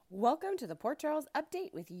Welcome to the Port Charles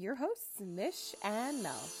Update with your hosts, Mish and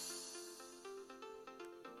Mel.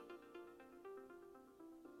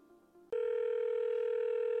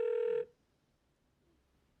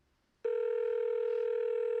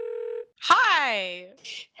 Hi.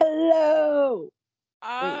 Hello.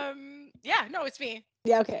 Wait. Yeah, no, it's me.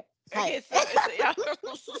 Yeah, okay. Hi. Okay, so it's yeah.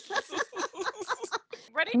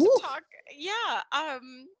 Ready to Woo. talk. Yeah.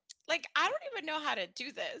 Like I don't even know how to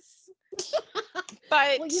do this.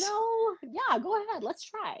 But Well, yeah, go ahead. Let's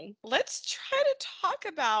try. let's try to talk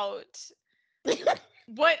about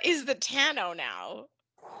what is the Tano now.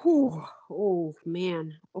 Whew. Oh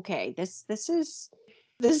man. Okay. This is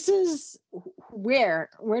where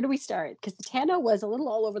do we start? Because the Tano was a little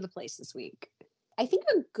all over the place this week. I think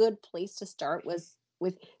a good place to start was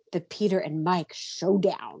with the Peter and Mike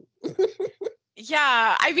showdown.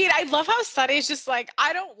 Yeah, I mean, I love how Sunny's just like,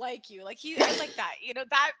 I don't like you. Like I like that.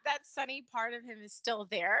 That Sunny part of him is still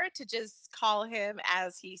there to just call him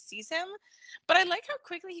as he sees him. But I like how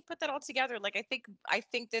quickly he put that all together. Like I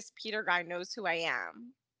think this Peter guy knows who I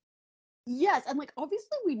am. Yes, and like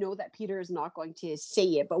obviously we know that Peter is not going to say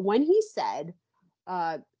it, but when he said,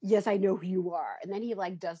 yes, I know who you are, and then he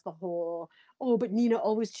like does the whole, oh, but Nina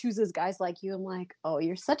always chooses guys like you. I'm like, oh,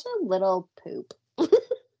 you're such a little poop.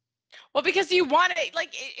 Well, because you want it, like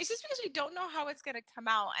it's just because we don't know how it's gonna come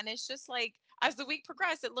out, and it's just like as the week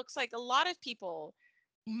progressed, it looks like a lot of people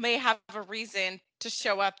may have a reason to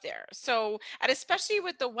show up there. So, and especially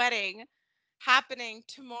with the wedding happening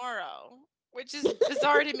tomorrow, which is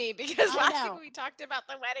bizarre to me because I last week know. when we talked about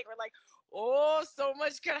the wedding, we're like, oh, so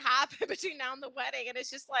much could happen between now and the wedding, and it's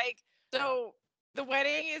just like, so the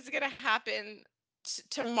wedding is gonna happen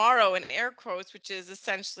tomorrow in air quotes, which is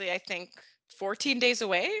essentially, I think, 14 days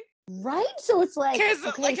away. Right? So it's like, Because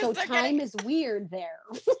okay, like, so cause they're getting time is weird there.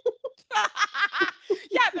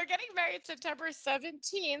 yeah, they're getting married September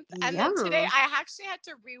 17th. And then today Yeah. I actually had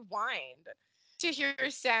to rewind to hear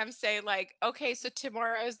Sam say, like, okay, so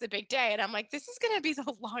tomorrow is the big day. And I'm like, this is gonna be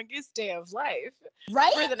the longest day of life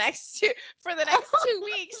Right? for the next two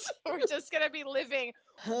weeks. We're just gonna be living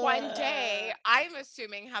one day. I'm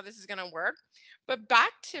assuming how this is gonna work. But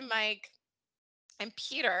back to Mike and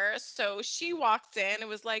Peter. So she walked in and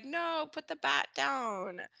was like, no, put the bat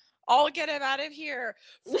down. I'll get him out of here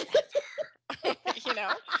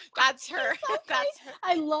forever. That's her. So That's her.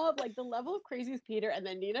 I love like the level of crazy is Peter and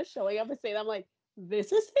then Nina showing up and saying, I'm like,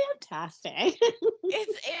 this is fantastic.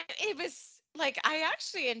 It was like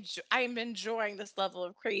I'm enjoying this level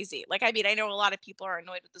of crazy. Like, I mean, I know a lot of people are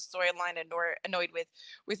annoyed with the storyline and annoyed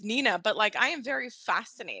with Nina, but like I am very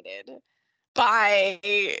fascinated by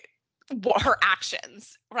her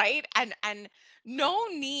actions, right? And no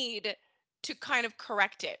need to kind of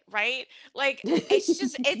correct it, right? Like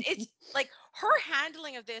it's like her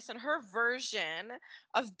handling of this and her version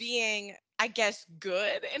of being, I guess,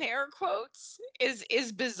 good in air quotes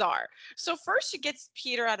is bizarre. So first she gets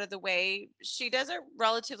Peter out of the way. She does a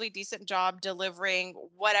relatively decent job delivering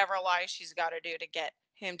whatever lie she's got to do to get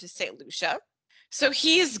him to St. Lucia. So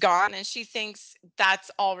he's gone and she thinks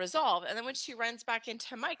that's all resolved. And then when she runs back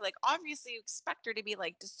into Mike, like obviously you expect her to be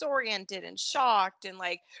like disoriented and shocked and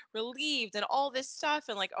like relieved and all this stuff.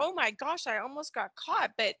 And like, oh my gosh, I almost got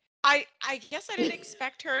caught. But I guess I didn't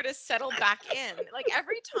expect her to settle back in. Like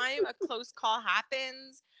every time a close call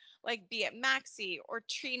happens, like be it Maxie or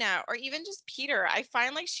Trina or even just Peter, I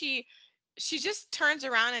find like she just turns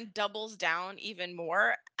around and doubles down even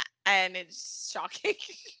more, and it's shocking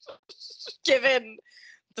given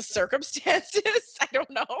the circumstances. I don't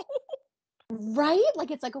know. Right?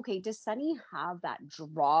 Like it's like, okay, does Sunny have that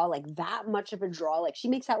draw, like that much of a draw? Like she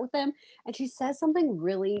makes out with him and she says something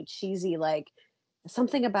really cheesy, like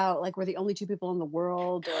something about like we're the only two people in the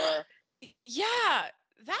world, or Yeah,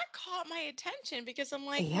 that caught my attention because I'm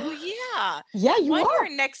like, yeah. well, yeah. Yeah, you One, you're are.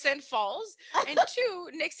 in Nixon Falls, and two,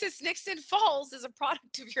 Nixon Falls is a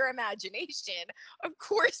product of your imagination. Of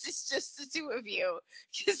course, it's just the two of you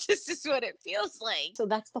because this is what it feels like. So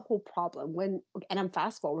that's the whole problem. When and I'm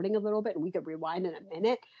fast forwarding a little bit and we could rewind in a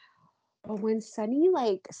minute. But when Sunny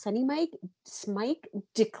Mike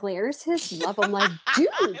declares his love, I'm like, dude,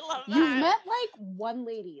 I love you've that. met like one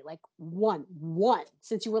lady, like one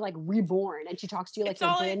since you were like reborn, and she talks to you like It's you're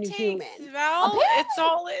a all brand it new takes, human. Mel. It's Apparently.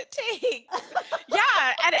 all it takes.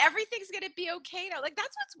 Yeah, and everything's gonna be okay now. Like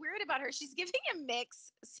that's what's weird about her. She's giving him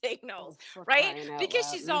mixed Oh, signals, for right? crying out Because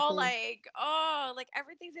loud. she's all Mm-hmm. like, "Oh, like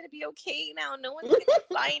everything's gonna be okay now. No one's gonna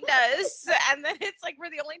find us." And then it's like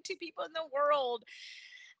we're the only two people in the world.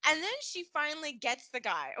 And then she finally gets the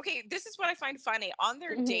guy. Okay, this is what I find funny. On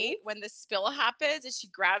their date, when the spill happens and she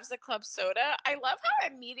grabs the club soda, I love how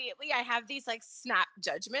immediately I have these like snap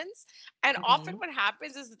judgments. And often Okay. what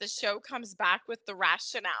happens is that the show comes back with the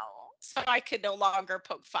rationale. So I could no longer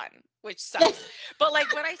poke fun, which sucks. But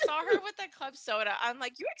like when I saw her with the club soda, I'm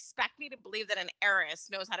like, you expect me to believe that an heiress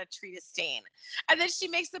knows how to treat a stain. And then she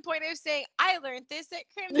makes the point of saying, I learned this at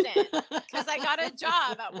Crimson because I got a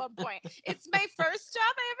job at one point. It's my first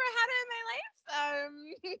job I ever had in my life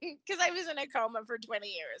because I was in a coma for 20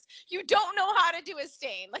 years. You don't know how to do a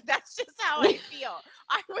stain. Like, that's just how I feel.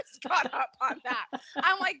 I was caught up on that.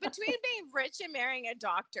 I'm like, between being rich and marrying a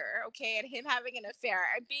doctor, okay, and him having an affair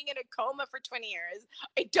and being in a coma for 20 years,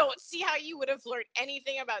 I don't see how you would have learned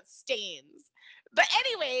anything about stains. But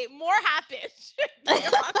anyway, more happened.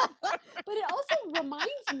 But it also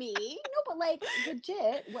reminds me, no, but like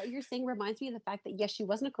legit, what you're saying reminds me of the fact that yes, she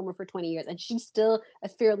was in a coma for 20 years and she's still a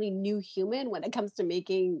fairly new human when it comes to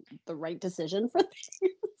making the right decision for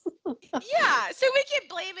things. Yeah, so we can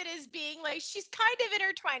blame it as being like she's kind of in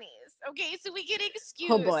her 20s. Okay, so we can Oh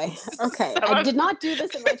excuse boy. Okay. some I of did not do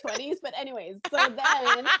this in my 20s, but anyways, so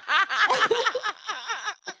then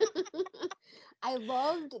I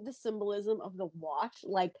loved the symbolism of the watch.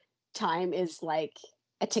 Like time is like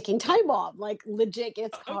a ticking time bomb. Like legit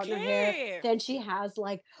gets caught in her hair. Okay. Then she has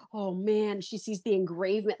like, oh man, she sees the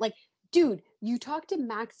engravement. Like, dude, you talk to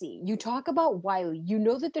Maxie, you talk about Wiley, you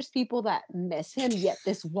know that there's people that miss him, yet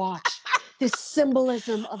this watch, this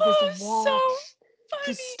symbolism of this Oh, so watch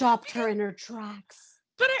just funny. stopped her in her tracks.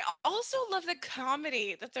 But I also love the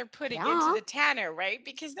comedy that they're putting into Yeah. the Tanner, right?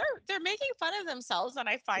 Because they're making fun of themselves, and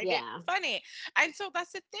I find it Yeah. funny. And so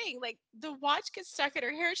that's the thing. Like the watch gets stuck in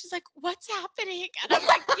her hair. She's like, "What's happening?" And I'm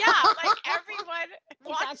like, "Yeah, like everyone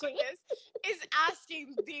watching Exactly. this is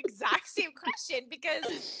asking the exact same question because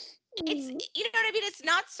it's Mm. you know what I mean. It's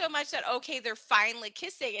not so much that okay, they're finally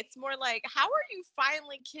kissing. It's more like, how are you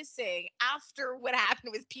finally kissing after what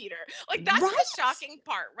happened with Peter? Like that's the Right? shocking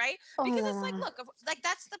part, right? Because it's like, Oh, look, like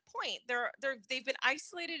that's the point. They've been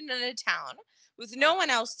isolated in a town with no one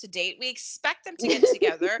else to date. We expect them to get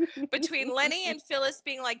together between Lenny and Phyllis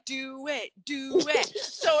being like, do it, do it.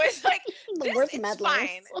 So it's like the this, worst it's meddlers.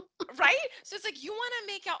 fine. Right? So it's like you want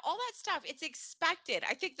to make out all that stuff. It's expected.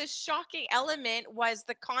 I think the shocking element was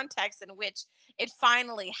the context in which it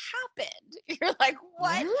finally happened. You're like,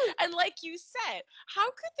 what? Yeah. And like you said, how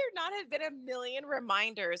could there not have been a million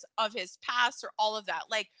reminders of his past or all of that?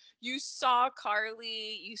 Like you saw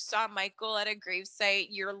Carly, you saw Michael at a gravesite,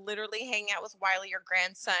 you're literally hanging out with Wiley, your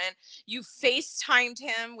grandson. You FaceTimed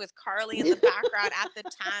him with Carly in the background at the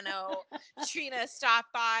Tano. Trina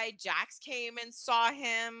stopped by, Jax came and saw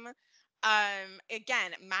him.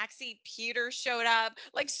 Again, Maxie Peter showed up.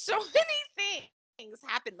 Like so many things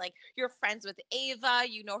happened. Like you're friends with Ava,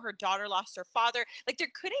 you know her daughter lost her father. Like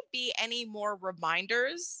there couldn't be any more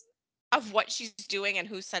reminders of what she's doing and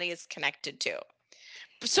who Sunny is connected to.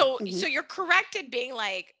 So Mhm. so you're correct in being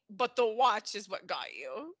like, but the watch is what got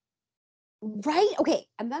you. Right. Okay.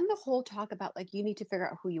 And then the whole talk about like you need to figure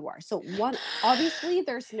out who you are. So one, obviously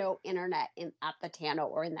there's no internet in at the Tano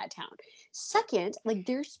or in that town. Second, like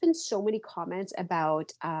there's been so many comments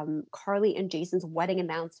about Carly and Jason's wedding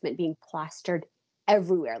announcement being plastered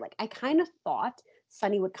everywhere. Like I kind of thought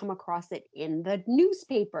Sunny would come across it in the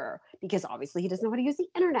newspaper because obviously he doesn't know how to use the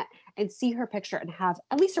internet and see her picture and have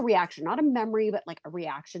at least a reaction, not a memory, but like a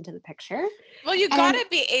reaction to the picture. Well, you And gotta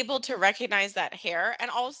be able to recognize that hair. And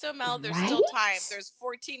also, Mel, there's still right? time. There's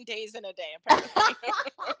 14 days in a day, apparently.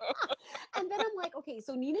 And then I'm like, okay,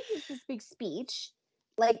 so Nina gives this big speech.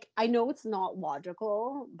 Like, I know it's not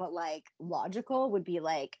logical, but like, logical would be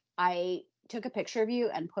like, I took a picture of you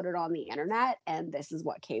and put it on the internet, and this is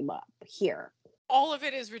what came up here. All of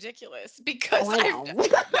it is ridiculous Oh, because I I've know.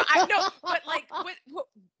 no, I know, but like what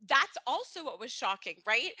that's also what was shocking,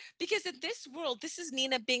 right? Because in this world, this is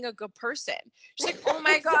Nina being a good person. She's like, oh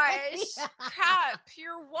my Exactly. gosh, crap,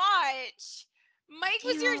 your watch. Mike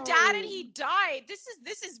was your dad and he Damn. died. This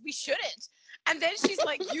is we shouldn't. And then she's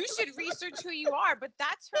like, you should research who you are. But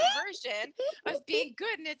that's her version of being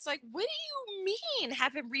good. And it's like, what do you mean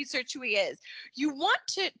have him research who he is? You want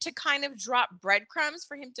to kind of drop breadcrumbs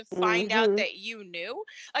for him to find out Hmm. that you knew.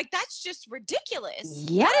 Like that's just ridiculous.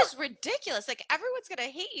 Yeah. That is ridiculous. Like everyone's gonna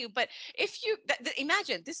hate you, but if you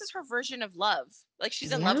imagine this is her version of love. Like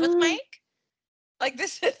she's in love with Yeah. Mike. Like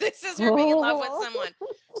this is her being in love with Oh. someone.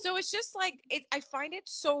 So it's just like it, I find it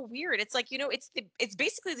so weird. It's like, it's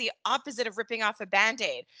basically the opposite of ripping off a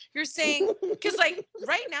band-aid. You're saying because like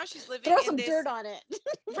right now she's living Throw in some this dirt on it.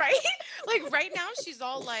 right? Like right now she's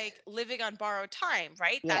all like living on borrowed time,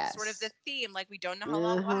 right? That's sort of the Yes. theme. Like we don't know how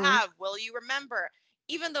long we'll Uh-huh. have. Will you remember?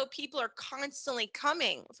 even though people are constantly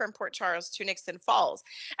coming from Port Charles to Nixon Falls.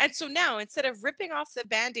 And so now, instead of ripping off the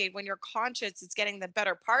Band-Aid when your conscience is getting the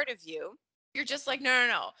better part of you, you're just like, no, no,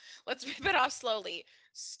 no. Let's rip it off slowly.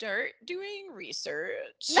 Start doing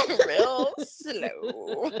research real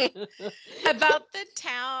slow about the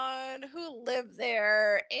town, who lived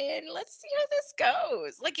there, and let's see how this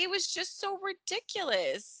goes. Like, it was just so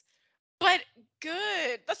ridiculous, but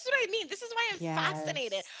good. That's what I mean. This is why I'm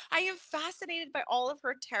fascinated. Yes. I am fascinated by all of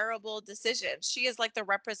her terrible decisions. She is like the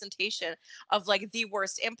representation of like the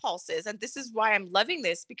worst impulses. And this is why I'm loving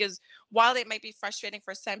this, because while it might be frustrating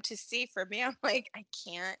for some to see, for me, I'm like, I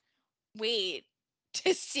can't wait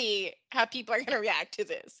to see how people are going to react to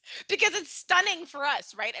this, because it's stunning for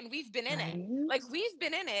us, right? And we've been in it. Right? Like, we've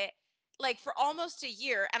been in it like for almost a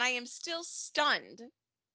year, and I am still stunned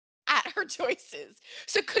at her choices.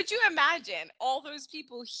 So could you imagine all those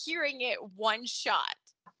people hearing it one shot?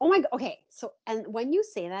 Oh my god. Okay. So, and when you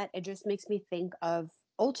say that, it just makes me think of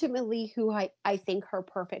ultimately who I think her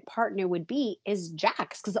perfect partner would be is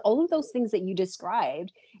Jax. Because all of those things that you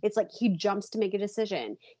described, it's like he jumps to make a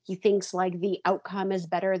decision. He thinks like the outcome is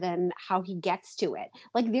better than how he gets to it.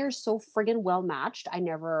 Like they're so friggin' well matched. I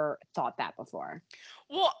never thought that before.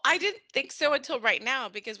 Well, I didn't think so until right now,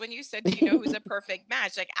 because when you said, do you know who's a perfect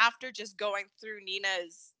match? Like, after just going through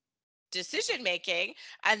Nina's decision making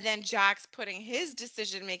and then Jax putting his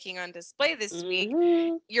decision making on display this week,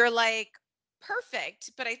 Hmm. you're like,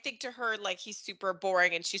 perfect. But I think to her, like, he's super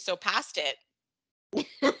boring and she's so past it.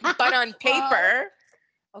 But on Well, paper,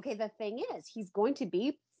 okay, the thing is, he's going to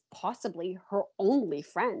be possibly her only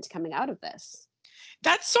friend coming out of this.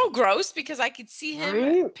 that's so gross, because I could see him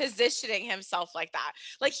Right? positioning himself like that.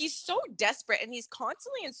 Like, he's so desperate and he's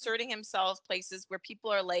constantly inserting himself places where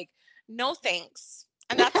people are like, no thanks.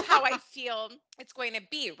 And that's how I feel it's going to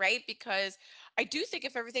be, right? Because I do think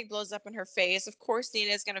if everything blows up in her face, of course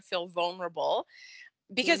Nina is going to feel vulnerable,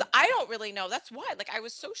 because Mhm. I don't really know. That's why. Like, I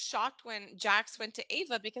was so shocked when Jax went to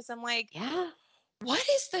Ava, because I'm like, Yeah. what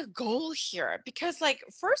is the goal here? Because, like,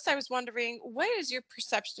 first I was wondering, what is your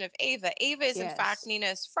perception of Ava? Ava is, in fact, Yes.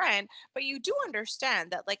 Nina's friend, but you do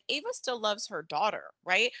understand that, like, Ava still loves her daughter,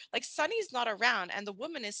 right? Like, Sunny's not around, and the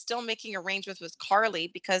woman is still making arrangements with Carly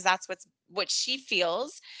because that's what she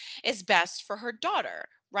feels is best for her daughter,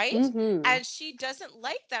 right? Hmm. And she doesn't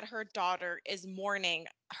like that her daughter is mourning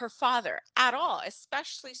her father at all,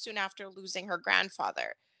 especially soon after losing her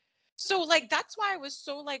grandfather. So, like, that's why I was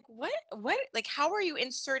so like, what, like, how are you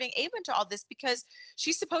inserting Ava into all this? Because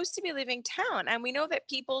she's supposed to be leaving town, and we know that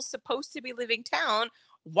people supposed to be leaving town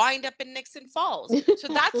wind up in Nixon Falls. So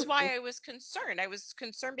that's why I was concerned. I was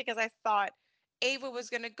concerned because I thought Ava was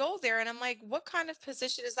going to go there, and I'm like, what kind of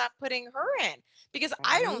position is that putting her in? Because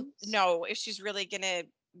I don't Right. know if she's really going to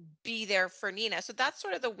be there for Nina. So that's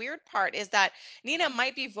sort of the weird part, is that Nina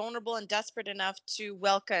might be vulnerable and desperate enough to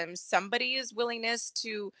welcome somebody's willingness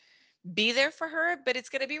to be there for her, but it's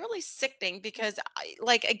going to be really sickening, because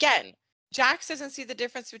like, again, Jax doesn't see the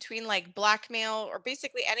difference between like blackmail or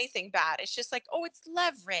basically anything bad. It's just like, oh, it's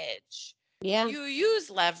leverage. Yeah. You use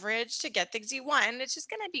leverage to get things you want, and it's just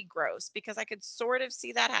going to be gross, because I could sort of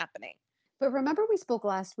see that happening. But remember, we spoke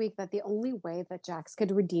last week that the only way that Jax could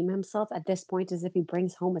redeem himself at this point is if he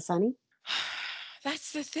brings home a Sonny.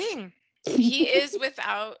 That's the thing. He is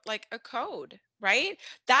without like a code, right?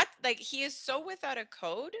 That, like, he is so without a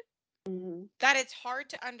code Mhm. that it's hard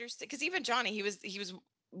to understand. Because even Johnny, he was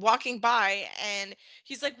walking by and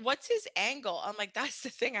he's like, what's his angle? I'm like, that's the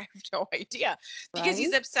thing, I have no idea, because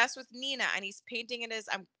he's Right? obsessed with Nina and he's painting it as,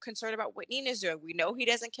 I'm concerned about what Nina's doing. We know he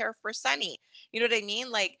doesn't care for Sunny. You know what I mean?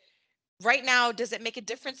 Like, right now, does it make a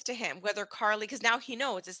difference to him whether Carly, because now he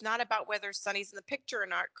knows it's not about whether Sunny's in the picture or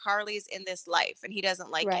not. Carly's in this life and he doesn't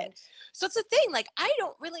like it. Right. So it's a thing, like, I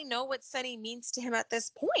don't really know what Sunny means to him at this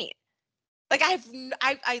point. Like,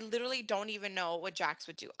 I literally don't even know what Jax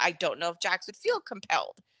would do. I don't know if Jax would feel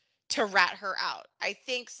compelled to rat her out. I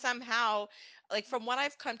think somehow, like, from what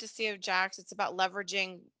I've come to see of Jax, it's about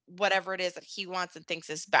leveraging whatever it is that he wants and thinks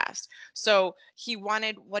is best. So he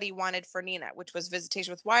wanted what he wanted for Nina, which was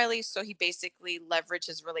visitation with Wiley. So he basically leveraged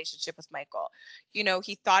his relationship with Michael. You know,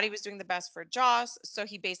 he thought he was doing the best for Joss. So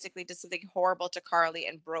he basically did something horrible to Carly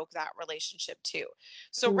and broke that relationship too.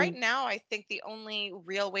 So right Mm. now, I think the only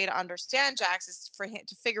real way to understand Jax is for him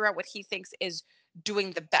to figure out what he thinks is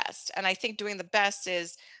doing the best. And I think doing the best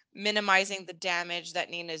is minimizing the damage that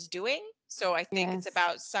Nina is doing. So I think it's Yes.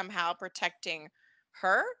 about somehow protecting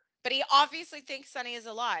her. But he obviously thinks Sunny is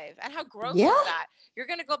alive. And how gross Yeah. is that? You're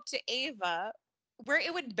going to go up to Ava, where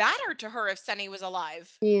it would matter to her if Sunny was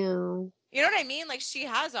alive. Yeah. You know what I mean? Like, she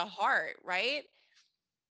has a heart, right?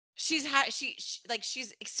 she's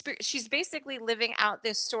basically living out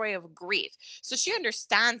this story of grief. So she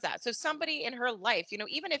understands that. So somebody in her life,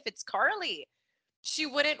 even if it's Carly, she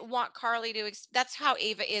wouldn't want Carly to that's how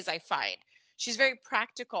Ava is, I find. She's very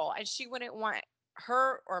practical, and she wouldn't want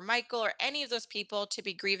her or Michael or any of those people to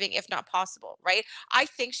be grieving if not possible, right? I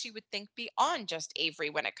think she would think beyond just Avery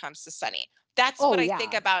when it comes to Sunny. That's Oh what I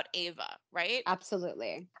think yeah, about Ava, right?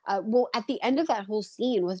 absolutely. Well, at the end of that whole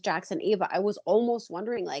scene with Jax and Ava, I was almost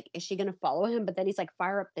wondering, like, is she gonna follow him? But then he's like,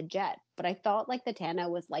 fire up the jet. But I thought like the Tana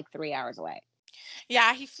was like 3 hours away.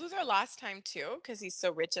 Yeah, he flew there last time too because he's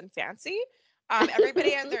so rich and fancy.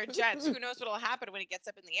 Everybody on their jets. Who knows what'll happen when he gets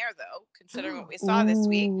up in the air, though? Considering what we saw this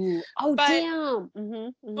week. Ooh. Oh But damn.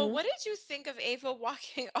 but what did you think of Ava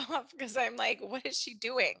walking off? Because I'm like, what is she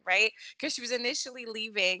doing, right? Because she was initially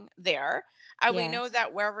leaving there. And we know Yes.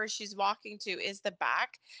 that wherever she's walking to is the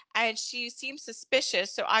back. And she seems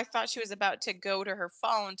suspicious. So I thought she was about to go to her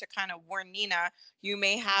phone to kind of warn Nina, you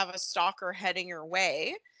may have a stalker heading your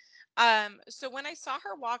way. So when I saw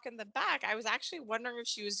her walk in the back, I was actually wondering if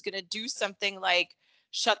she was gonna do something like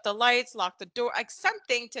shut the lights, lock the door, like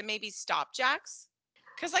something to maybe stop Jax.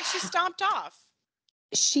 Cause like she stomped off.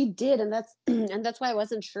 She did, and that's and that's why I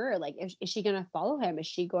wasn't sure. Like, is she gonna follow him? Is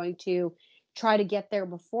she going to try to get there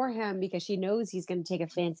before him because she knows he's gonna take a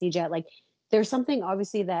fancy jet? Like, there's something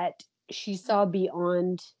obviously that she saw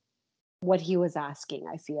beyond what he was asking.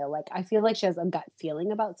 I feel like she has a gut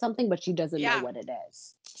feeling about something, but she doesn't know Yeah. what it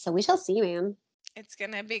is. So we shall see, man. It's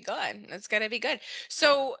gonna be good. It's gonna be good.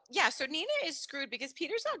 So yeah, so Nina is screwed because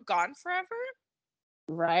Peter's not gone forever.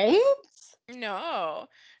 Right? No.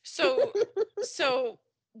 So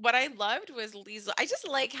what I loved was Liesl. I just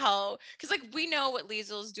like how, because like we know what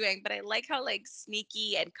Liesl's doing, but I like how like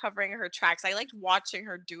sneaky and covering her tracks. I liked watching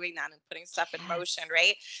her doing that and putting stuff in motion, Yes.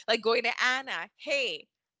 right? Like going to Anna, hey,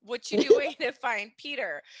 what you doing to find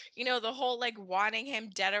Peter? The whole like wanting him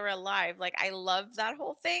dead or alive. Like I love that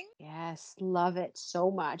whole thing. Yes, love it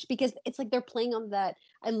so much because it's like they're playing on that.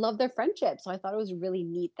 I love their friendship. So I thought it was really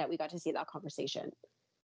neat that we got to see that conversation.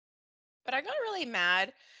 But I got really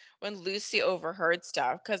mad when Lucy overheard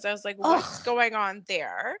stuff because I was like, what's Ugh. going on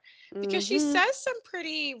there? Because she Mm-hmm. says some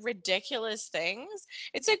pretty ridiculous things.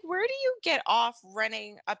 It's like, where do you get off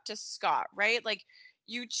running up to Scott, right? Like,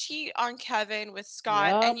 you cheat on Kevin with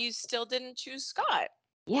Scott and Yep. you still didn't choose Scott.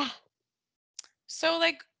 Yeah. So,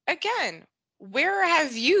 like, again, where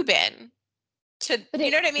have you been? But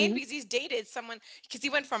You know it what I mean? mhm. Because he's dated someone, because he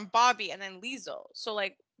went from Bobby and then Liesl. So,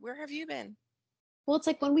 like, where have you been? Well, it's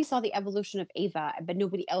like when we saw the evolution of Ava, but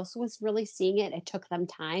nobody else was really seeing it. It took them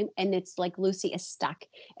time. And it's like Lucy is stuck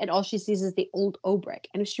and all she sees is the old Obrick.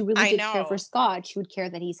 And if she really I did care for know. Scott, she would care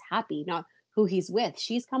that he's happy, not who he's with.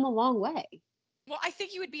 She's come a long way. Well, I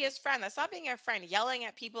think you would be his friend. That's not being a friend, yelling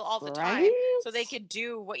at people all the time Right? so they could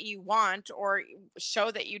do what you want or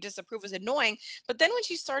show that you disapprove is annoying. But then when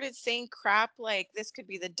she started saying crap like this could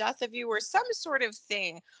be the death of you or some sort of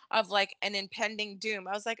thing of like an impending doom,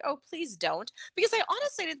 I was like, oh, please don't. Because I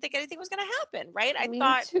honestly didn't think anything was going to happen, right? I Me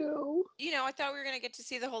thought, too. I thought we were going to get to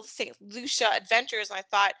see the whole St. Lucia adventures. And I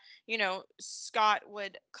thought, Scott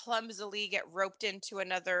would clumsily get roped into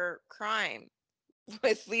another crime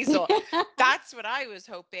with Liesl. That's what I was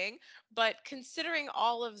hoping. But considering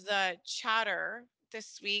all of the chatter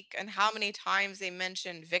this week and how many times they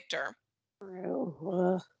mentioned Victor, True.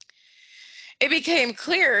 Ugh. it became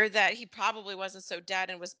clear that he probably wasn't so dead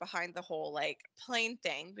and was behind the whole like plane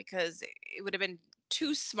thing because it would have been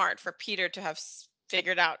too smart for Peter to have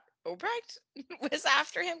figured out Obrecht was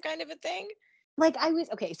after him, kind of a thing. Like I was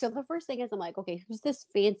okay. So the first thing is I'm like, okay, who's this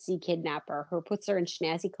fancy kidnapper who puts her in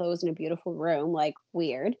snazzy clothes in a beautiful room? Like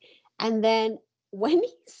weird. And then when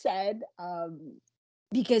he said,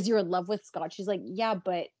 because you're in love with Scott, she's like, yeah,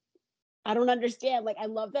 but I don't understand. Like, I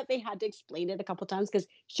love that they had to explain it a couple times because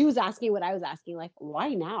she was asking what I was asking, like, why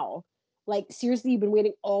now? Like, seriously, you've been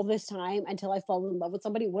waiting all this time until I fall in love with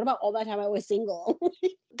somebody. What about all that time I was single?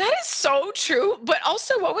 That is so true. But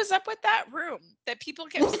also, what was up with that room that people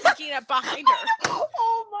kept sneaking up behind her? I know.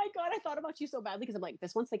 Oh my god, I thought about you so badly because I'm like,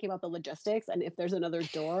 this one's thinking about the logistics and if there's another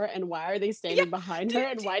door and why are they Yeah. standing behind Do, her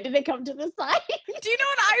and do, why did they come to the side? do you know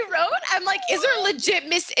what I wrote? I'm like, is there legit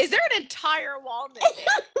is there an entire wall missing?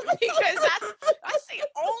 Because that's the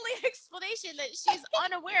only explanation that she's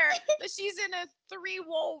unaware that she's in a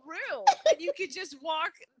 3-wall room and you could just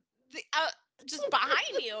walk just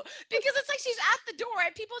behind you because it's like she's at the door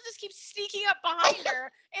and people just keep sneaking up behind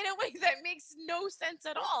her in a way that makes no sense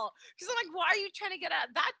at all. Because I'm like, why are you trying to get out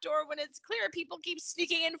that door when it's clear people keep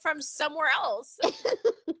sneaking in from somewhere else?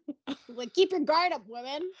 Like, keep your guard up,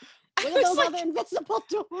 women. Look I at was those like, other invisible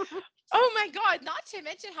doors. oh my God, not to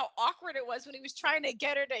mention how awkward it was when he was trying to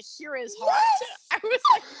get her to hear his heart. Yes! I was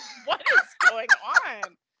like, what is going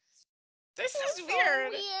on? This is So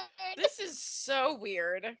weird. weird. This is so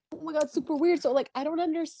weird. Oh my God, super weird. So like, I don't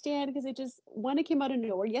understand because it came out of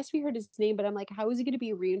nowhere. Yes, we heard his name, but I'm like, how is he going to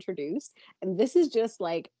be reintroduced? And this is just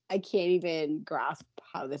like, I can't even grasp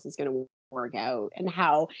how this is going to work out and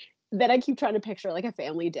how. Then I keep trying to picture like a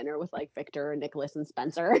family dinner with like Victor, Nicholas, and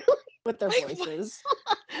Spencer with their Like, what? voices.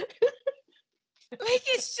 Like,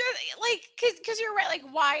 it's just like, because you're right. Like,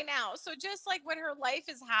 why now? So just like when her life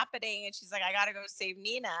is happening and she's like, I gotta go save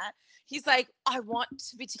Nina. He's like, I want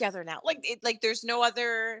to be together now. Like, like there's no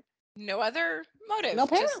other motive.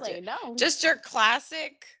 Apparently, no. Just your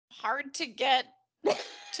classic hard to get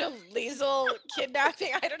to Liesl kidnapping.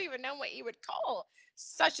 I don't even know what you would call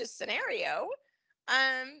such a scenario.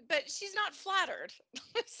 But she's not flattered.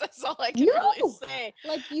 That's all I can really No, say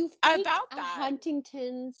like you faked about a that.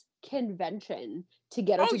 Huntington's convention to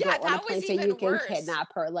get her Oh to yeah, go on a that was plane so you even can worse. kidnap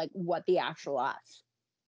her. Like, what the actual F?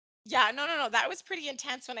 Yeah, no. That was pretty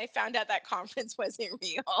intense when I found out that conference wasn't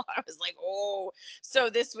real. I was like, oh, so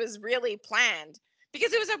this was really planned.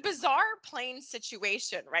 Because it was a bizarre plane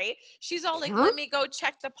situation, right? She's all like, Huh? let me go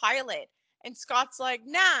check the pilot. And Scott's like,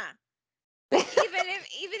 nah. Even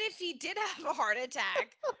if he did have a heart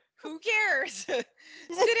attack, who cares? Sit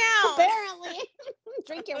down. Apparently,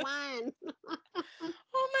 drink your wine.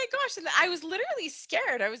 Oh my gosh. And I was literally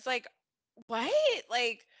scared. I was like, what?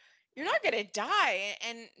 Like, you're not going to die.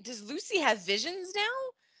 And does Lucy have visions now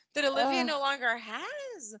that Olivia no longer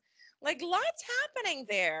has? Like, lots happening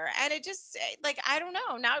there. And it just, like, I don't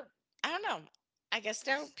know. Now, I don't know. I guess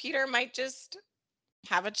now Peter might just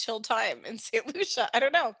have a chill time in St. Lucia. I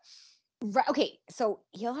don't know. Right. Okay. So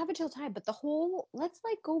he'll have a chill time, but let's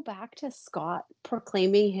like go back to Scott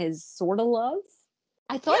proclaiming his sort of love.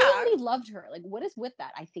 I thought he Yeah. already loved her. Like, what is with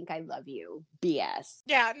that? I think I love you. BS.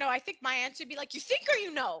 Yeah, no, I think my answer would be like, you think or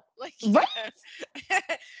you know? Like, Right.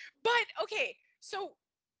 but okay, so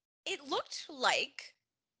it looked like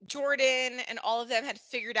Jordan and all of them had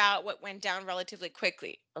figured out what went down relatively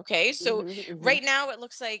quickly. Okay, so Mm-hmm. right now it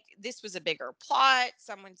looks like this was a bigger plot.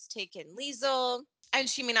 Someone's taken Liesl, and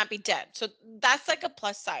she may not be dead. So that's like a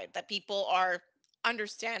plus side that people are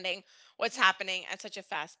understanding what's happening at such a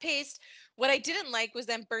fast pace. What I didn't like was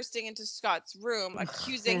them bursting into Scott's room,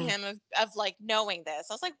 accusing Yeah. him of like knowing this.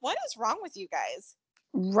 I was like, what is wrong with you guys?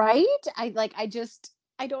 Right? I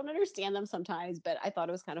don't understand them sometimes, but I thought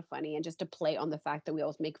it was kind of funny and just to play on the fact that we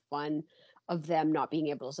always make fun of them not being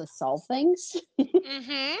able to solve things.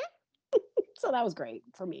 Mm-hmm. So that was great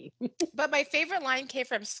for me. But my favorite line came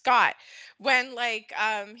from Scott when like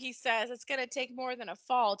he says it's gonna take more than a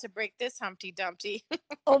fall to break this Humpty Dumpty.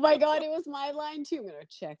 Oh my God, it was my line too. I'm going to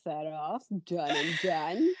check that off. Done and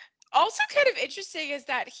done. Also kind of interesting is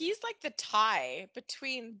that he's like the tie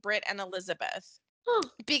between Britt and Elizabeth. Huh.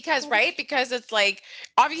 Because That right, is, because it's like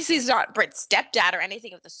obviously he's not Britt's stepdad or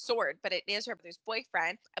anything of the sort, but it is her brother's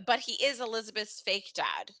boyfriend. But he is Elizabeth's fake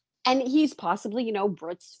dad. and he's possibly,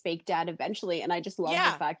 Britt's fake dad eventually. And I just love the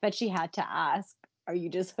Yeah, fact that she had to ask, are you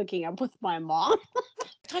just hooking up with my mom? I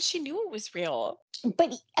thought she knew it was real.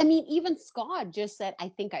 But I mean, even Scott just said, I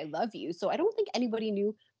think I love you. So I don't think anybody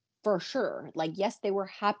knew for sure. Like, yes, they were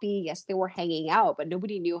happy. Yes, they were hanging out, but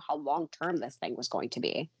nobody knew how long term this thing was going to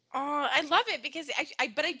be. Oh, I love it because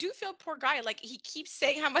but I do feel poor guy. Like he keeps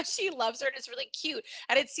saying how much he loves her and it's really cute.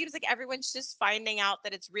 And it seems like everyone's just finding out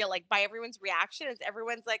that it's real. Like by everyone's reactions,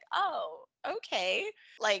 everyone's like, oh, okay.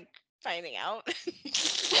 Like finding out.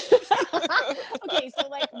 Okay, so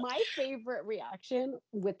like my favorite reaction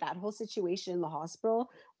with that whole situation in the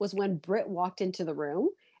hospital was when Britt walked into the room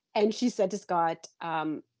and she said to Scott,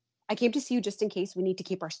 I came to see you just in case we need to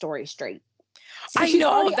keep our story straight. So I she's know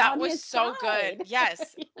already that on was his so good. side.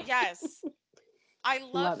 Yes. Yes. I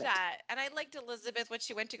love Love it. that. And I liked Elizabeth when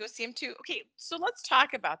she went to go see him too. Okay, so let's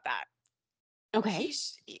talk about that. Okay.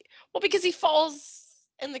 Well, because he falls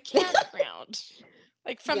in the campground,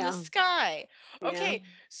 like from the Yeah. sky. Yeah. Okay,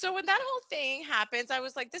 so when that whole thing happens, I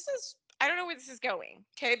was like, I don't know where this is going.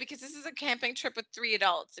 Okay, because this is a camping trip with 3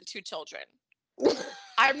 adults and 2 children.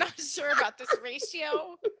 I'm not sure about this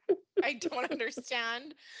ratio. I don't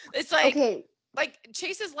understand. It's Okay. like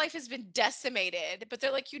Chase's life has been decimated, but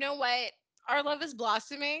they're like, you know what? Our love is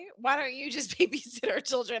blossoming. Why don't you just babysit our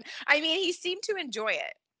children? I mean, he seemed to enjoy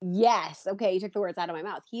it. Yes. Okay. You took the words out of my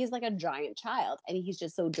mouth. He is like a giant child and he's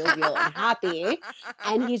just so jovial and happy.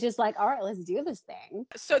 And he's just like, all right, let's do this thing.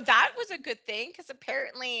 So that was a good thing because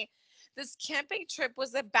apparently this camping trip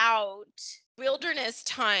was about wilderness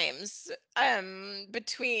times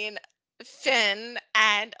between Finn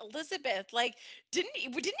and Elizabeth. Like, didn't he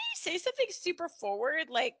say something super forward?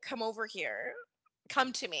 Like, come over here,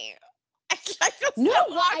 come to me. Like, that's No, so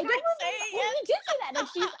well, I awkward don't remember. saying Well, it. he did say that,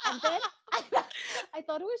 and and then I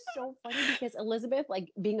thought it was so funny because Elizabeth,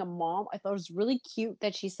 like being a mom, I thought it was really cute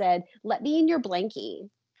that she said, "Let me in your blankie."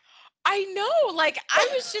 I know, like I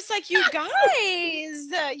was just like, you guys,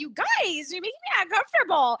 you're making me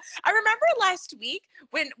uncomfortable. I remember last week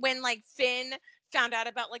when like Finn found out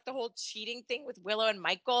about like the whole cheating thing with Willow and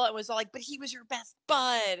Michael, and was all like, but he was your best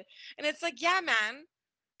bud, and it's like, yeah, man,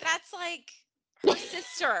 that's like her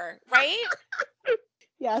sister, right?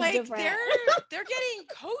 Yeah, it's Like different. they're getting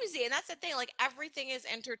cozy, and that's the thing. Like everything is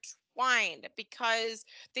intertwined because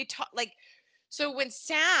they talk like so when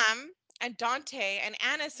Sam and Dante and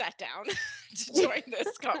Anna sat down to join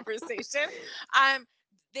this conversation, um,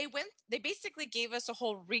 they basically gave us a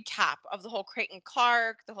whole recap of the whole Creighton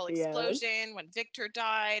Clark, the whole Yes. explosion when Victor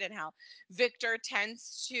died, and how Victor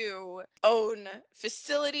tends to own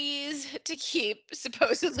facilities to keep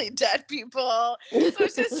supposedly dead people. So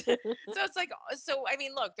it's just so it's like so I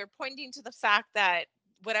mean, look, they're pointing to the fact that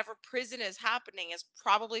whatever prison is happening is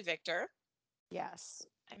probably Victor Yes.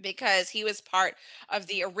 because he was part of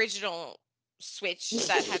the original switch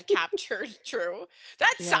that had captured True.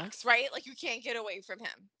 That Yes. sucks, right? Like you can't get away from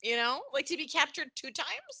him, you know? Like to be captured 2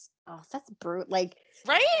 times, Oh, that's brutal. Like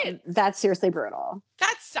right? that's seriously brutal.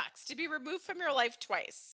 That sucks to be removed from your life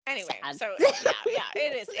twice. Anyway, Sad. so yeah,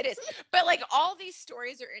 it is. It is. But like all these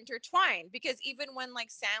stories are intertwined because even when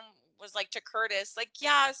like Sam was like to Curtis, like,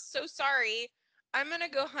 yeah, so sorry. I'm gonna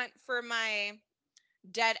go hunt for my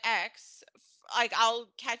dead ex. Like I'll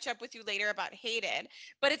catch up with you later about Hayden.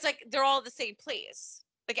 But it's like they're all the same place.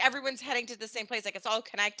 Like everyone's heading to the same place. Like it's all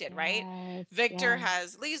connected, right? Yes. Victor Yes.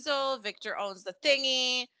 has Liesl. Victor owns the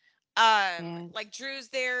thingy. Yes. Like Drew's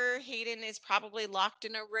there. Hayden is probably locked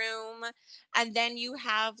in a room. And then you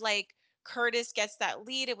have like Curtis gets that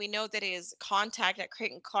lead, and we know that his contact at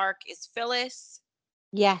Creighton Clark is Phyllis,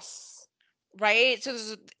 Yes. right? So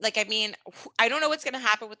like I mean, I don't know what's going to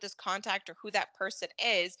happen with this contact or who that person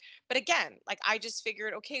is, but again, like I just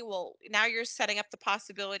figured, okay, well, now you're setting up the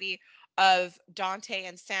possibility of Dante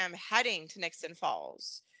and Sam heading to Nixon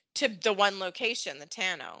Falls, to the one location, the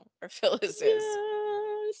Tano or Phyllis's.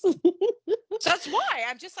 Yes. So that's why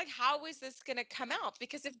I'm just like, how is this going to come out?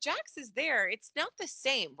 Because if Jax is there, it's not the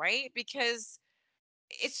same, right? Because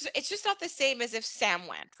it's just not the same as if Sam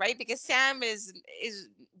went, right? Because Sam is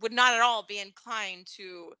would not at all be inclined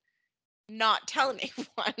to not tell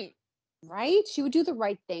anyone. Right? She would do the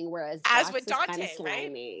right thing, whereas As with Jax is kind of Dante, right?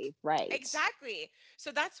 slimy. Right. Exactly.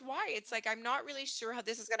 So that's why it's like I'm not really sure how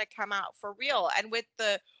this is going to come out for real. And with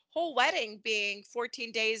the whole wedding being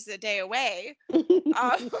 14 days a day away,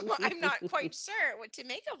 um, I'm not quite sure what to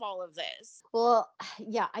make of all of this. Well,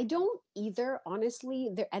 yeah, I don't either, honestly.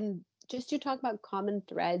 There and just to talk about common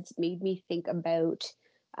threads made me think about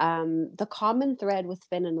the common thread with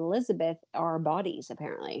Finn and Elizabeth are bodies,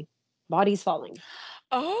 apparently. Bodies falling.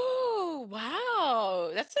 Oh,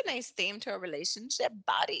 wow. That's a nice theme to a relationship.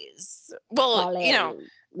 Bodies. Well, Falling.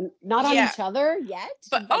 Not on yeah. each other yet,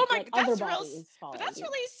 But but oh my, like other that's bodies but falling. that's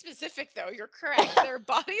really specific though. You're correct. Their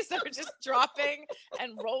bodies are just dropping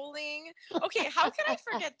and rolling. Okay, how can I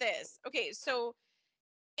forget this? Okay, so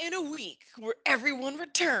in a week where everyone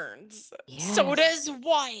returns, so Yes. does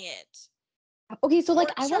Wyatt. Okay, so like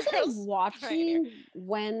Poor I wasn't Charles Pioneer. watching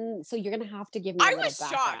when, so you're gonna have to give me a I little was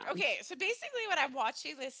shocked. background. Okay, so basically when I'm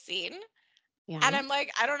watching this scene, and Yeah. I'm like,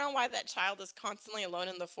 I don't know why that child is constantly alone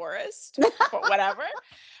in the forest, but whatever.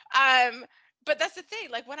 Um, but that's the thing.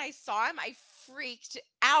 Like when I saw him, I freaked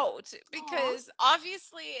out Aw. because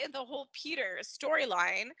obviously in the whole Peter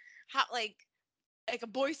storyline, how like a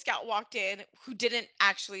Boy Scout walked in who didn't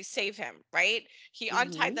actually save him, right? He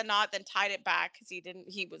untied Hmm. the knot, then tied it back because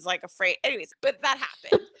he was like afraid. Anyways, but that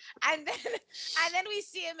happened. And then and then we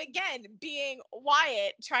see him again being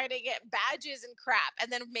Wyatt trying to get badges and crap, and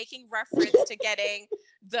then making reference to getting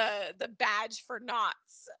the badge for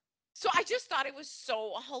knots. So I just thought it was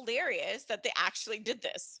so hilarious that they actually did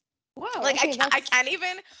this. Wow. Like Okay, I that's can't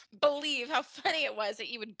even believe how funny it was that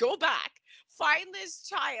you would go back, find this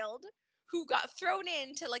child who got thrown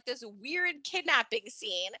into like this weird kidnapping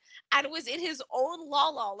scene and was in his own la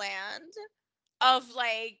la land of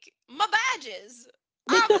like my badges.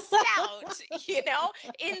 I'm a scout,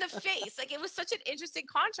 in the face. Like it was such an interesting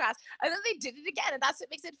contrast. And then they did it again. And that's what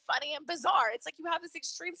makes it funny and bizarre. It's like you have this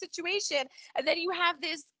extreme situation, and then you have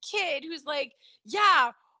this kid who's like,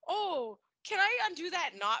 yeah, oh, can I undo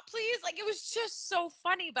that knot, please? Like, it was just so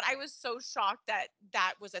funny, but I was so shocked that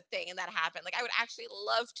that was a thing and that happened. Like, I would actually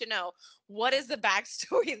love to know what is the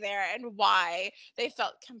backstory there and why they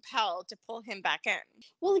felt compelled to pull him back in.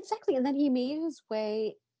 Well, exactly. And then he made his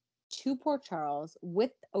way to Port Charles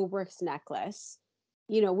with Obrick's necklace,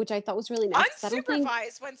 which I thought was really nice because I don't think,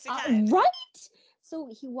 Unsupervised once again. right? So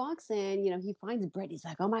he walks in, he finds Britt. He's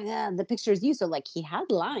like, oh my God, the picture's you. So, like, he had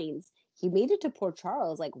lines. He made it to Port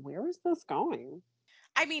Charles. Like, where is this going?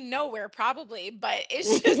 I mean, nowhere probably, but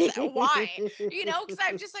it's just why, because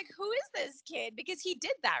I'm just like, who is this kid? Because he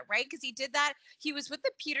did that, right? Because he did that. He was with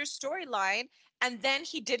the Peter storyline, and then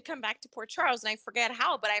he did come back to Port Charles, and I forget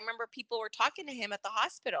how, but I remember people were talking to him at the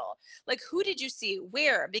hospital. Like, who did you see?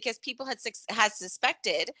 Where? Because people had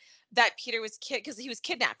suspected that Peter was because he was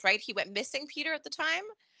kidnapped, right? He went missing, Peter, at the time.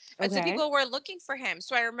 And so Okay. people were looking for him.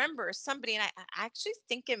 So I remember somebody, and I actually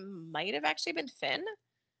think it might have actually been Finn,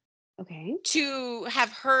 Okay. to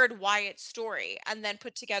have heard Wyatt's story and then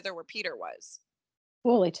put together where Peter was.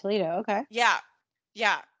 Holy Toledo. Okay. Yeah.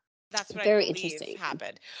 Yeah. That's what I Very believe interesting.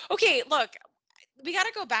 happened. Okay, look, we got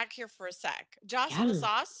to go back here for a sec. Joss and the Yeah.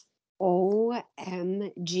 sauce.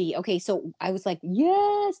 OMG. Okay, so I was like,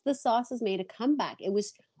 yes, the sauce has made a comeback. It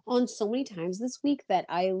was on so many times this week that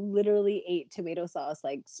I literally ate tomato sauce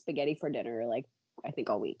like spaghetti for dinner, like I think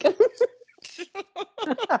all week.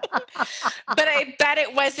 But I bet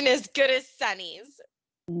it wasn't as good as Sunny's.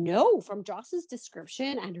 No, from Joss's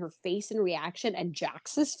description and her face and reaction and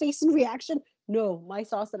Jax's face and reaction, no, my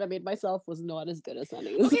sauce that I made myself was not as good as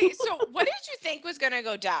Sunny's. Okay, so what did you think was going to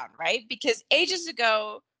go down, right? Because ages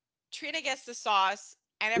ago, Trina gets the sauce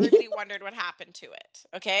and everybody wondered what happened to it.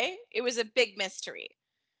 Okay, it was a big mystery.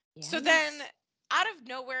 So then, Yes. out of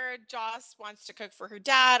nowhere, Joss wants to cook for her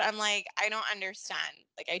dad. I'm like, I don't understand.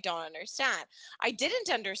 Like, I don't understand. I didn't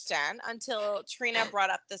understand until Trina brought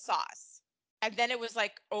up the sauce. And then it was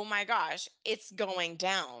like, oh my gosh, it's going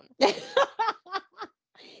down. Who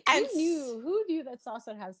And knew that sauce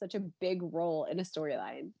would have such a big role in a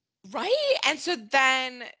storyline? right. And so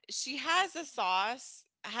then she has the sauce,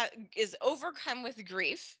 is overcome with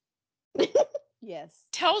grief, Yes.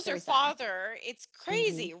 tells her Very sad. father it's Mhm.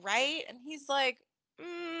 crazy, right? And he's like,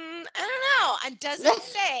 I don't know. And doesn't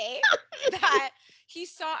say that he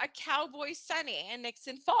saw a cowboy Sunny in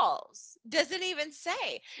Nixon Falls. Doesn't even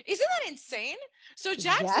say. Isn't that insane? So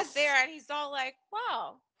Jax is Yes. there and he's all like,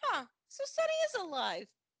 wow, huh, so Sunny is alive.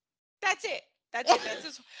 That's it. That's it.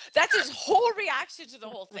 That's his whole reaction to the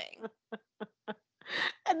whole thing.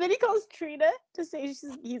 And then he calls Trina to say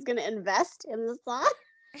he's going to invest in the sauce.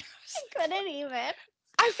 I couldn't even.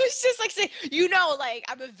 I was just like saying, like,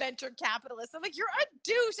 I'm a venture capitalist. I'm like, you're a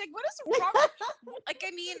douche. Like, what is wrong with, like,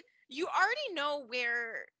 I mean, you already know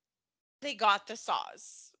where they got the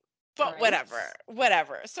sauce. But Right.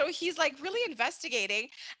 whatever. So he's like really investigating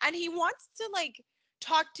and he wants to like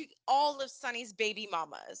talk to all of Sunny's baby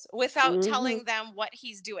mamas without Mhm. telling them what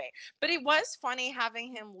he's doing. But it was funny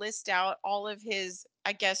having him list out all of his,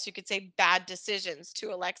 I guess you could say, bad decisions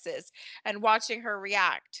to Alexis and watching her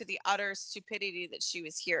react to the utter stupidity that she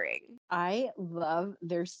was hearing. I love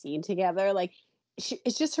their scene together. Like,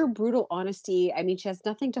 it's just her brutal honesty. I mean, she has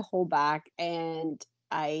nothing to hold back. And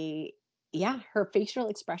yeah, her facial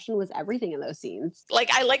expression was everything in those scenes. Like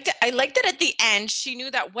I liked that at the end she knew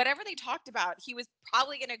that whatever they talked about, he was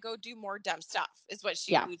probably going to go do more dumb stuff, is what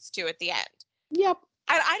she Yeah. alludes to at the end. Yep.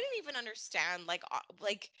 I didn't even understand,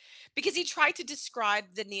 like because he tried to describe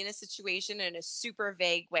the Nina situation in a super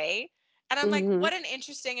vague way. And I'm like, Hmm. what an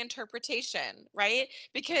interesting interpretation, right?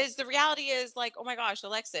 Because the reality is like, oh my gosh,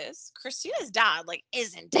 Alexis, Christina's dad like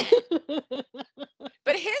isn't dead.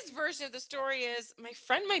 But his version of the story is my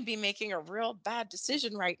friend might be making a real bad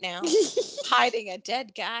decision right now, hiding a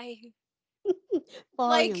dead guy.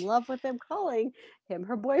 Falling in Like, love with him, calling him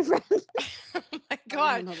her boyfriend. oh my Calling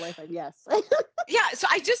God. him her boyfriend, yes. Yeah, so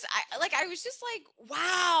I was just like,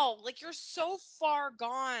 wow, like you're so far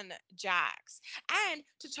gone, Jax. And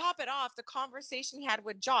to top it off, the conversation he had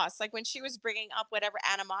with Joss, like when she was bringing up whatever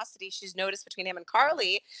animosity she's noticed between him and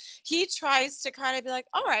Carly, he tries to kind of be like,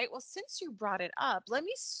 all right, well, since you brought it up, let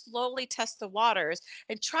me slowly test the waters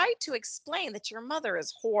and try to explain that your mother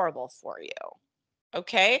is horrible for you.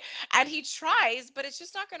 Okay. And he tries, but it's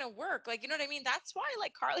just not going to work. Like, you know what I mean? That's why,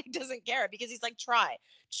 like, Carly doesn't care because he's like,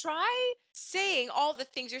 try saying all the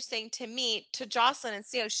things you're saying to me to Jocelyn and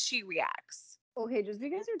see how she reacts. Okay, just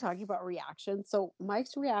because you're talking about reaction, so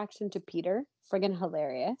Mike's reaction to Peter, friggin'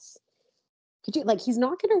 hilarious. Could you he's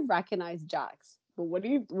not gonna recognize Jax, but what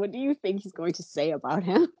do you think he's going to say about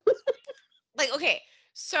him? Like, okay.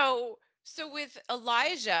 So So with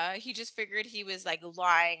Elijah, he just figured he was like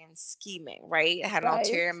lying and scheming, right? Had an Right.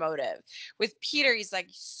 ulterior motive. With Peter, he's like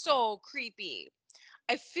so creepy.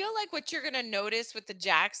 I feel like what you're gonna notice with the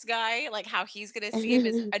Jax guy, like how he's gonna see him,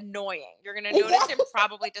 is annoying. You're gonna Yeah. notice him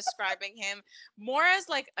probably describing him more as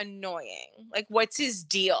like annoying. Like, what's his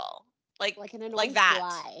deal? Like an Like annoying that.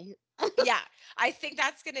 fly. Yeah, I think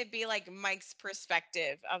that's gonna be like Mike's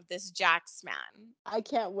perspective of this Jax man. I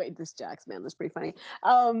can't wait. This Jax man was pretty funny.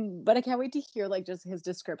 But I can't wait to hear like just his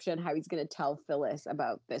description, how he's gonna tell Phyllis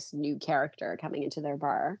about this new character coming into their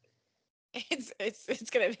bar. It's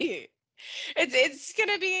gonna be it's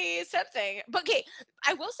gonna be something. But okay,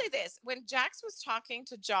 I will say this: when Jax was talking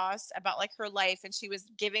to Joss about like her life, and she was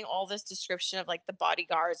giving all this description of like the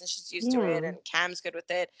bodyguards, and she's used to it, Yeah. and Cam's good with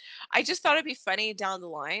it. I just thought it'd be funny down the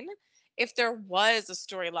line if there was a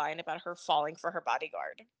storyline about her falling for her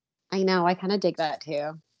bodyguard. I know. I kind of dig that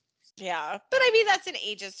too. Yeah, but I mean that's an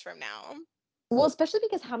ages from now. Well, especially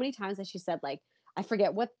because how many times has she said like, I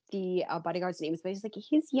forget what the bodyguard's name is, but he's like,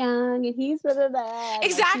 he's young and he's blah, blah, blah.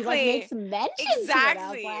 And like she like Exactly. makes mention to it.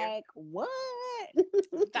 I was Exactly. like,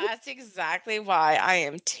 what? That's exactly why I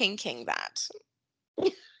am tinking that.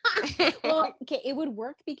 Well, okay, it would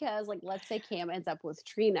work because like let's say Cam ends up with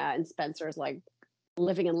Trina and Spencer's like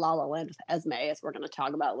living in La La Land with Esme, as we're going to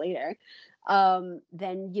talk about later.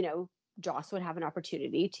 Then Joss would have an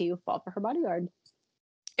opportunity to fall for her bodyguard.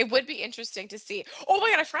 It would be interesting to see. Oh my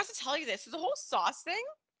god, I forgot to tell you this. So the whole sauce thing,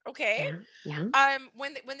 okay? Yeah, yeah.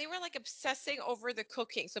 When they were like obsessing over the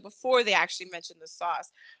cooking, so before they actually mentioned the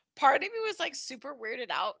sauce, part of me was like super weirded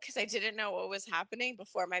out because I didn't know what was happening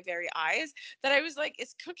before my very eyes. That I was like,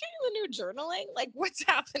 is cooking the new journaling? Like, what's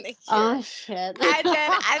happening here? Oh shit. And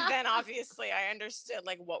then obviously I understood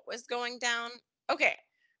like what was going down. Okay.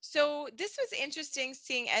 So this was interesting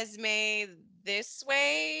seeing Esme this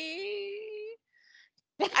way.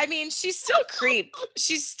 I mean, she's still creep.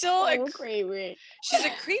 She's still So crazy. she's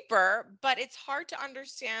a creeper, but it's hard to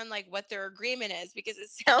understand like what their agreement is because it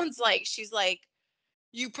sounds like she's like,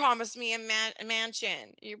 you promised me a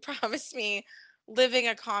mansion. You promised me living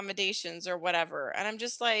accommodations or whatever. And I'm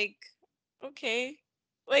just like, okay.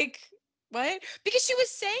 Like, what? Because she was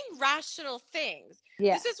saying rational things.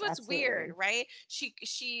 This is Yes, what's weird, absolutely. right?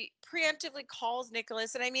 She preemptively calls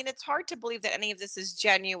Nicholas, and I mean it's hard to believe that any of this is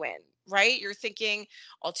genuine, right? You're thinking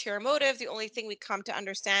ulterior motive. The only thing we come to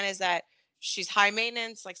understand is that she's high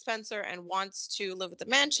maintenance like Spencer and wants to live at the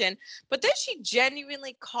mansion, but then she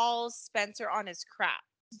genuinely calls Spencer on his crap.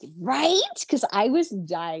 Right? Because I was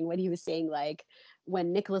dying when he was saying like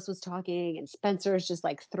when Nicholas was talking and Spencer's just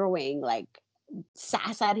like throwing like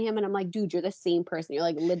sass at him, and I'm like, dude, you're the same person. You're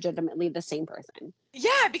like legitimately the same person.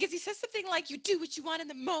 Yeah, because he says something like you do what you want in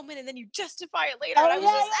the moment and then you justify it later. And Oh I was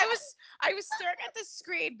just yeah, I was staring at the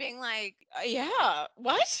screen being like, yeah,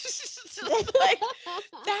 what? Like yeah.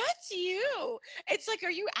 that's you. It's like, are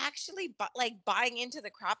you actually like buying into the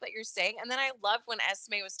crap that you're saying? And then I love when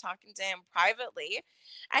Esme was talking to him privately,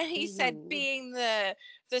 and he said Mhm. being the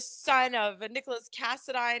son of a Nicholas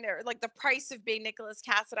Cassadine, or like the price of being Nicholas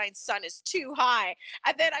Cassadine's son is too high.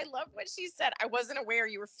 And then I love what she said. I wasn't aware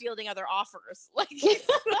you were fielding other offers. Like,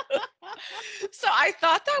 so I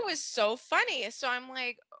thought that was so funny. So I'm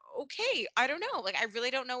like, okay, I don't know. Like, I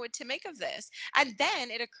really don't know what to make of this. And then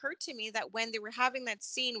it occurred to me that when they were having that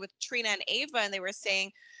scene with Trina and Ava, and they were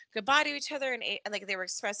saying goodbye to each other, and like they were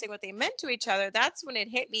expressing what they meant to each other, that's when it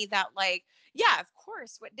hit me that like, yeah, of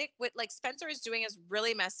course, what like Spencer is doing is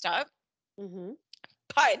really messed up, Mhm.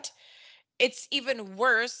 but it's even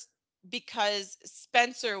worse because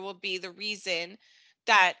Spencer will be the reason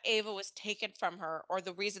that Ava was taken from her, or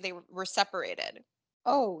the reason they were separated.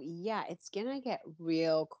 Oh yeah, it's gonna get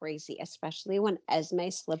real crazy, especially when Esme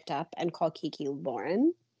slipped up and called Kiki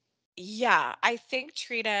Lauren. Yeah, I think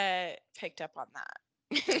Trina picked up on that.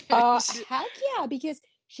 Heck yeah, because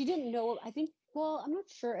she didn't know. I think, well, I'm not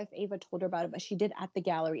sure if Ava told her about it, but she did at the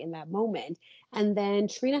gallery in that moment. And then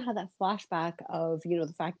Trina had that flashback of,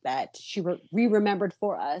 the fact that remembered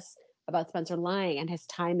for us about Spencer lying and his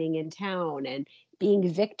timing in town and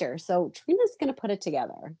being Victor. So Trina's going to put it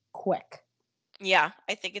together quick. Yeah,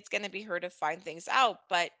 I think it's going to be her to find things out,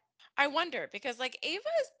 but I wonder because like Ava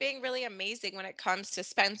is being really amazing when it comes to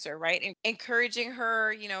Spencer, right? Encouraging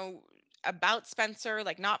her, about Spencer,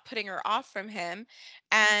 like not putting her off from him.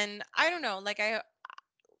 And I don't know, like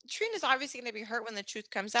Trina's obviously going to be hurt when the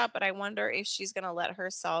truth comes out, but I wonder if she's going to let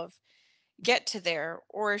herself get to there,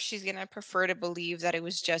 or if she's going to prefer to believe that it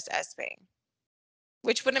was just Esme,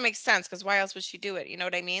 which wouldn't make sense because why else would she do it? You know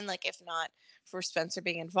what I mean? Like, if not for Spencer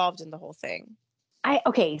being involved in the whole thing.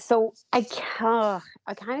 Okay, so I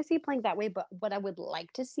kind of see it playing that way, but what I would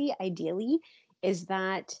like to see ideally is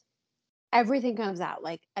that everything comes out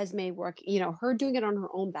like Esme work, her doing it on her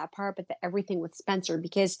own, that part, but everything with Spencer,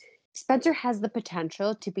 because Spencer has the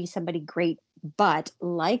potential to be somebody great. But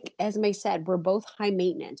like Esme said, we're both high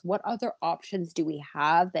maintenance. What other options do we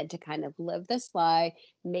have than to kind of live this lie,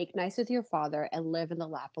 make nice with your father, and live in the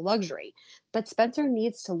lap of luxury? But Spencer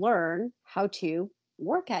needs to learn how to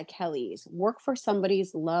work at Kelly's, work for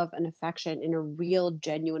somebody's love and affection in a real,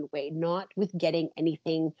 genuine way, not with getting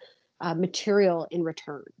anything material in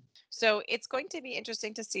return. So it's going to be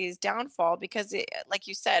interesting to see his downfall because, like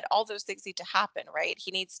you said, all those things need to happen, right?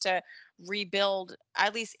 He needs to rebuild,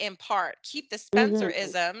 at least in part, keep the Spencer Mhm.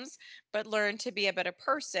 isms, but learn to be a better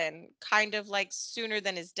person, kind of like sooner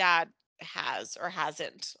than his dad has or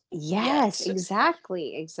hasn't Yes, yet.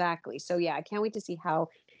 exactly, exactly. So yeah, I can't wait to see how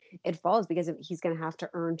it falls because he's going to have to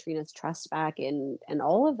earn Trina's trust back and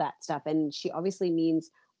all of that stuff. And she obviously means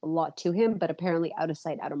a lot to him, but apparently out of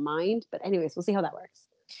sight, out of mind. But anyways, we'll see how that works.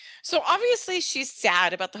 So obviously she's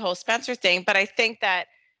sad about the whole Spencer thing, but I think that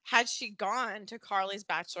had she gone to Carly's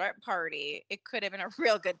bachelorette party, it could have been a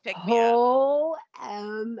real good pick me up.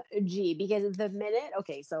 OMG. Because the minute,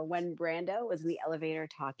 okay, so when Brando was in the elevator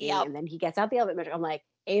talking Yep. and then he gets out the elevator, I'm like,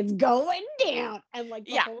 it's going down. And like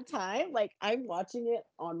the Yeah. whole time, like I'm watching it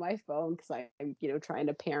on my phone because I'm, trying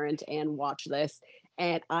to parent and watch this.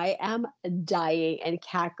 And I am dying and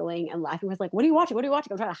cackling and laughing. I was like, what are you watching? What are you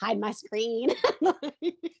watching? I'm trying to hide my screen.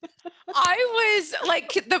 I was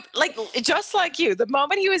like just like you, the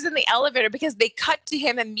moment he was in the elevator, because they cut to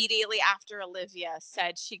him immediately after Olivia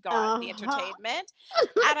said she got the Uh-huh. entertainment.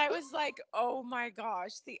 And I was like, oh my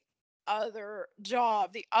gosh, the other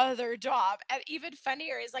job. And even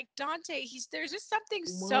funnier is like Dante, there's just something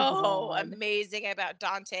Oh my so God. amazing about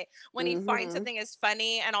Dante when he finds Mm-hmm. something as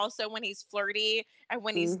funny, and also when he's flirty, and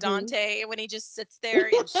when he's Mm-hmm. Dante, when he just sits there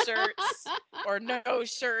in shirts or no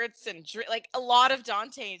shirts and like a lot of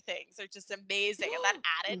Dante things are just amazing, and that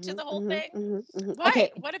added to Mhm, the whole mhm, thing. mhm, mhm. What?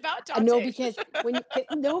 Okay, What about no, Dante? because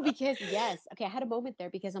no, because yes, okay, I had a moment there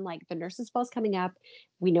because I'm like, the nurse's ball's coming up.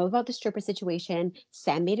 We know about the stripper situation.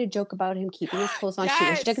 Sam made a joke about him keeping his clothes on. She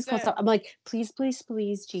when she took his Yes, clothes off, I'm like, please, please,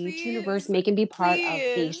 please, GH Universe, please, make him be part of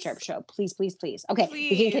a strip please, show. Please, please, please. Okay,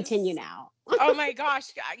 we can continue please. now. Oh my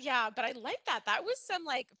gosh, yeah, but I like that. That was some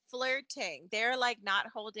like flirting. They're like not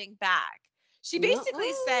holding back. She basically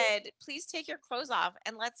Uh-uh. said, "Please take your clothes off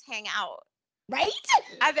and let's hang out." Right?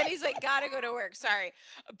 And then he's like, gotta go to work. Sorry.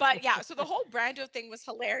 But yeah, so the whole Brando thing was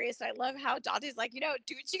hilarious. I love how Dante's like, do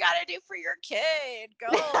what you gotta do for your kid.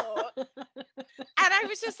 Go. And I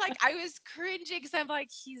was just like, I was cringing because I'm like,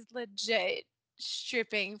 he's legit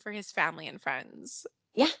stripping for his family and friends.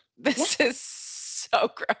 Yeah, yeah. This is so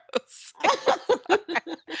gross.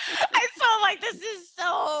 I felt like this is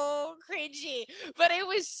so cringy, but it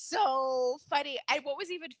was so funny. And what was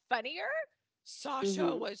even funnier? Sasha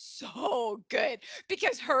Mhm. was so good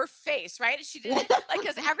because her face, right? She didn't like,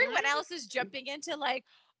 because everyone else is jumping into like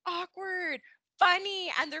awkward,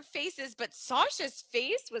 funny, and their faces, but Sasha's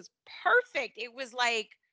face was perfect. It was like,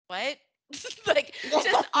 what? Like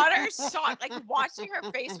just utter shock. Like watching her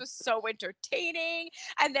face was so entertaining.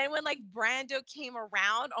 And then when like Brando came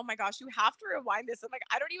around, oh my gosh, you have to rewind this. I'm like,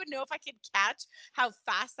 I don't even know if I can catch how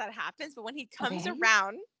fast that happens. But when he comes Okay.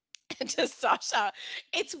 around to Sasha,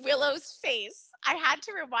 it's Willow's face. I had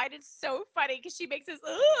to rewind. It's so funny because she makes this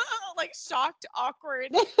like shocked,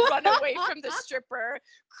 awkward run away from the stripper.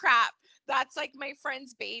 Crap. That's like my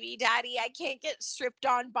friend's baby daddy. I can't get stripped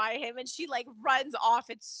on by him. And she like runs off.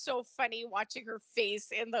 It's so funny watching her face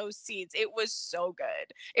in those scenes. It was so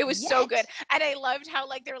good. It was so good. Yet. And I loved how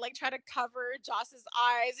like they were like trying to cover Joss's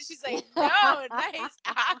eyes. And she's like, no, nice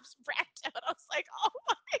abs, Brando. I was like, oh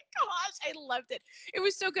my gosh. I loved it. It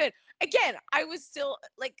was so good. Again, I was still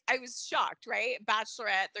like, I was shocked, right?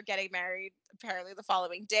 Bachelorette, they're getting married apparently the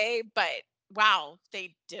following day. But wow,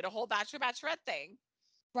 they did a whole bachelorette thing.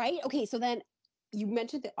 Right? Okay, so then you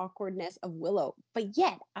mentioned the awkwardness of Willow, but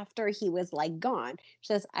yet after he was like gone,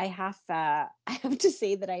 she says, I have to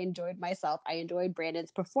say that I enjoyed myself. I enjoyed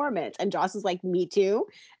Brandon's performance. And Joss is like, me too.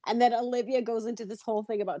 And then Olivia goes into this whole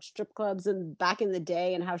thing about strip clubs and back in the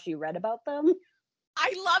day and how she read about them.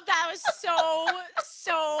 I love that. It was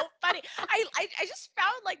so funny. I just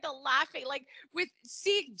found like the laughing, like with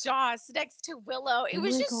seeing Joss next to Willow. It Oh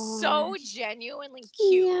was my just so gosh. genuinely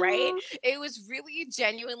cute, right? Yeah. It was really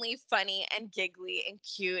genuinely funny and giggly and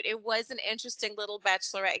cute. It was an interesting little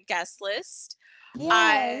bachelorette guest list.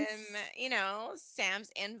 Yes. Sam's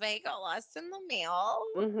invite got lost in the mail.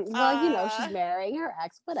 Well, she's marrying her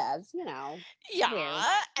ex, whatevs. Weird. Yeah.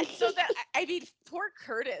 And so that, I mean, poor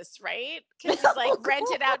Curtis, right? Because he's like Oh,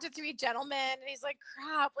 rented out to three gentlemen and he's like,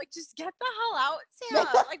 crap, like just get the hell out,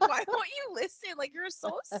 Sam. Like, why won't you listen? Like, you're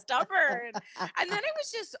so stubborn. And then it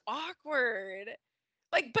was just awkward.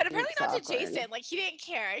 Like, but apparently It's not to awkward. Jason. Like, he didn't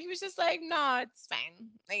care. He was just like, no, it's fine.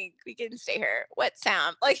 Like, we can stay here. What,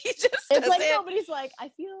 Sam? Like, he just It's like doesn't. nobody's like, I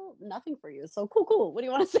feel nothing for you. So cool. What do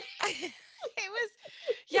you want to say?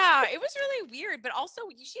 Yeah, it was really weird, but also,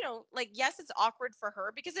 like, yes, it's awkward for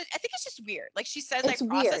her because I think it's just weird. Like, she says I It's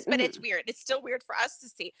weird. process, but it's weird. It's still weird for us to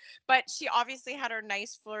see. But she obviously had her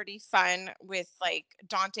nice, flirty fun with like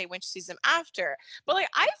Dante when she sees him after. But like,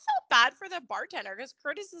 I felt bad for the bartender because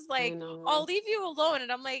Curtis is I like, know. I'll leave you alone.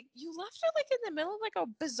 And I'm like, you left her like in the middle of like a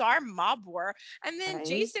bizarre mob war. And then Right?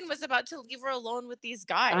 Jason was about to leave her alone with these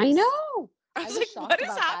guys. I know. I I was was like, what shocked is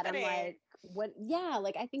about that. I'm happening? like, what? Yeah,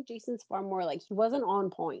 like I think Jason's far more like he wasn't on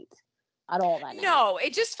point at all that night. No,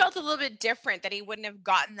 it just felt a little bit different that he wouldn't have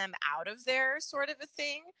gotten them out of there, sort of a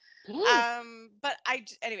thing. Yeah. But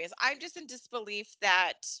anyways, I'm just in disbelief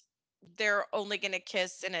that they're only gonna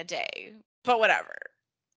kiss in a day. But whatever.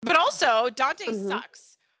 But also, Dante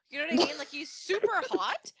sucks. You know what I mean? Like, he's super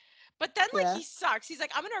hot, but then like Yeah. he sucks. He's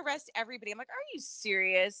like, I'm gonna arrest everybody. I'm like, are you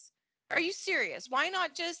serious? Are you serious? Why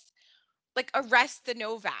not just like arrest the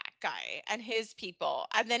Novak guy and his people?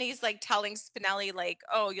 And then he's like telling Spinelli like,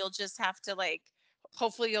 oh, you'll just have to like,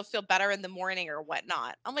 hopefully you'll feel better in the morning or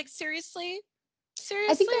whatnot. I'm like, seriously?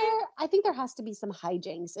 Seriously? I think there has to be some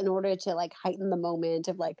hijinks in order to like heighten the moment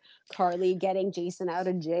of like Carly getting Jason out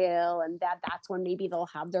of jail, and that's when maybe they'll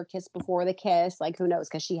have their kiss before the kiss. Like who knows?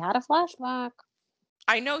 Because she had a flashback.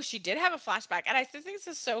 I know she did have a flashback. And I think this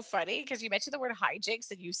is so funny because you mentioned the word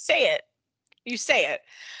hijinks and you say it. You say it.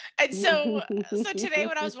 And so today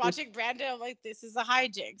when I was watching Brando, I'm like, this is a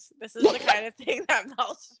hijinks. This is the kind of thing that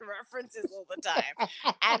Mel references all the time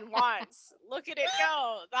and wants. Look at it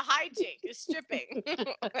go. The hijink is stripping.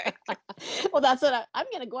 Well, that's what I'm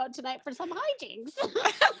gonna go out tonight for some hijinks.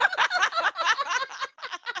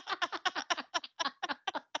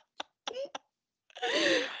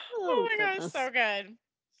 Oh my gosh, so good.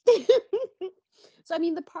 So I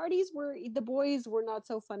mean, the boys were not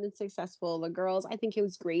so fun and successful. The girls, I think it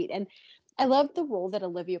was great, and I loved the role that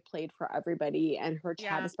Olivia played for everybody and her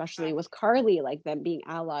chat, Yeah. especially with Carly, like them being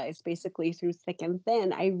allies basically through thick and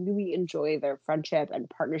thin. I really enjoy their friendship and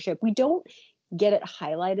partnership. We don't get it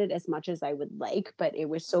highlighted as much as I would like, but it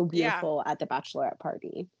was so Yeah. beautiful at the bachelorette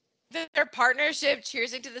party. Their partnership,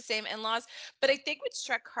 cheersing to the same in-laws. But I think what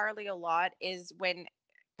struck Carly a lot is when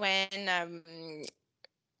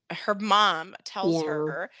her mom tells Yeah.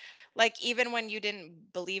 her, like, even when you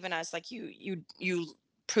didn't believe in us, like you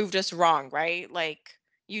proved us wrong, right? Like,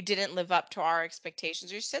 you didn't live up to our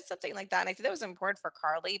expectations. Or she said something like that. And I think that was important for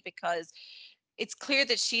Carly because it's clear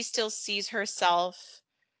that she still sees herself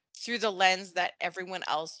through the lens that everyone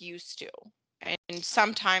else used to. And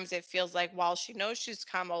sometimes it feels like while she knows she's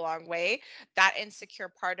come a long way, that insecure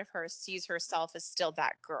part of her sees herself as still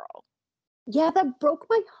that girl. Yeah, that broke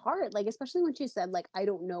my heart. Like, especially when she said, like, I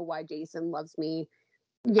don't know why Jason loves me,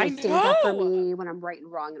 I stands up for know. me when I'm right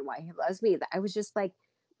and wrong and why he loves me. I was just like,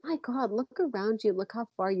 my God, look around you. Look how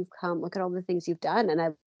far you've come. Look at all the things you've done. And I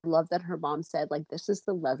love that her mom said, like, this is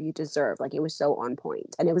the love you deserve. Like, it was so on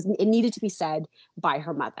point. And it needed to be said by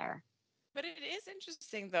her mother. But it is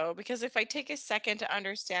interesting though, because if I take a second to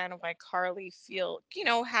understand why Carly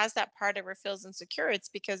has that part of her feels insecure, it's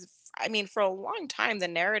because I mean, for a long time, the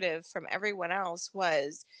narrative from everyone else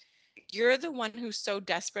was you're the one who's so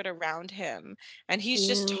desperate around him and he's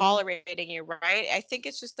just Yeah. tolerating you, right? I think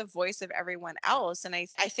it's just the voice of everyone else. And I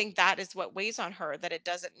think that is what weighs on her, that it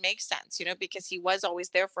doesn't make sense, because he was always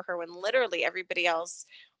there for her when literally everybody else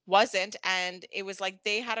wasn't. And it was like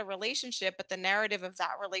they had a relationship, but the narrative of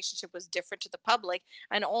that relationship was different to the public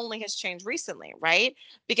and only has changed recently, right?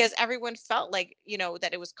 Because everyone felt like,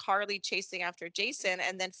 that it was Carly chasing after Jason.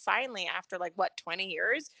 And then finally, after like what, 20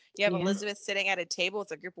 years, you have Yeah. Elizabeth sitting at a table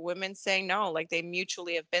with a group of women saying no, like they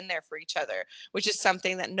mutually have been there for each other, which is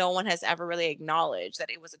something that no one has ever really acknowledged, that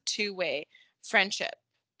it was a two-way friendship.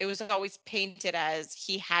 It was always painted as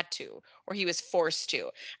he had to or he was forced to.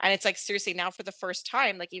 And it's like, seriously, now for the first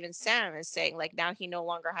time, like even Sam is saying, like, now he no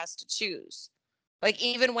longer has to choose. Like,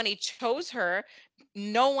 even when he chose her,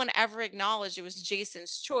 no one ever acknowledged it was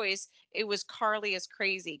Jason's choice. It was Carly is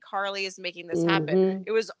crazy. Carly is making this happen. Mm-hmm.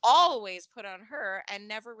 It was always put on her and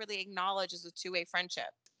never really acknowledged as a two-way friendship.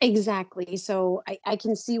 Exactly. So I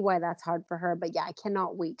can see why that's hard for her. But yeah, I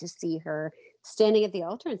cannot wait to see her standing at the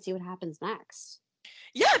altar and see what happens next.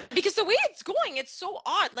 Yeah, because the way it's going, it's so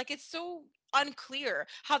odd. Like it's so unclear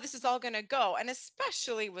how this is all gonna go, and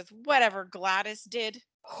especially with whatever Gladys did.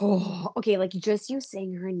 Oh, okay, like just you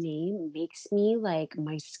saying her name makes me like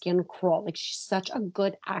my skin crawl. Like she's such a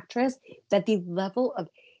good actress that the level of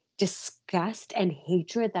disgust and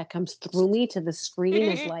hatred that comes through me to the screen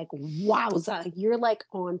is like, wowza, you're like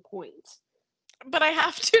on point. But I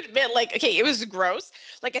have to admit, like, okay, it was gross.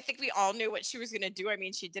 Like, I think we all knew what she was gonna do. I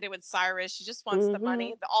mean, she did it with Cyrus. She just wants the Hmm.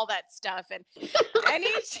 money, all that stuff, and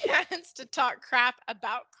any chance to talk crap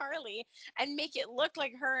about Carly and make it look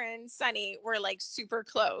like her and Sunny were like super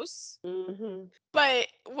close. Hmm. But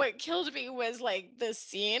what killed me was like the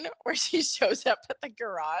scene where she shows up at the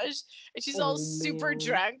garage and she's all Oh super man.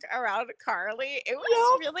 drunk around Carly. It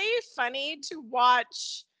was Yep. really funny to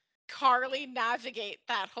watch Carly navigate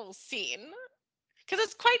that whole scene because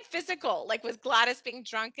it's quite physical, like with Gladys being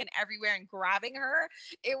drunk and everywhere and grabbing her.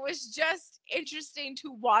 It was just interesting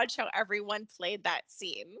to watch how everyone played that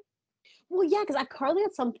scene. Well, yeah, because at Carly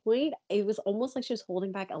at some point, it was almost like she was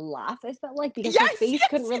holding back a laugh, I felt like, because her Yes, face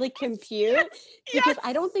couldn't yes, really yes, compute. yes, Because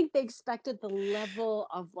I don't yes. think they expected the level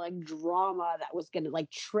of like drama that was gonna like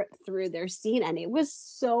trip through their scene. And it was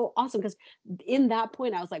so awesome because in that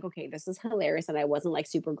point, I was like, okay, this is hilarious. And I wasn't like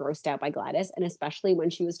super grossed out by Gladys. And especially when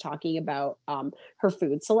she was talking about her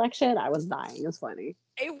food selection, I was dying. It was funny.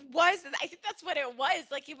 It was, I think that's what it was.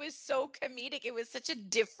 Like it was so comedic. It was such a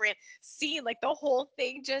different scene. Like the whole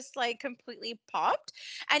thing just like completely popped.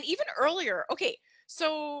 And even earlier, okay,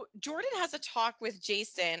 so Jordan has a talk with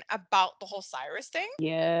Jason about the whole Cyrus thing.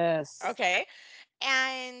 Yes. Okay.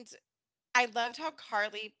 And I loved how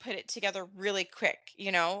Carly put it together really quick.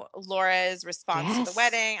 You know, Laura's response to the Yes.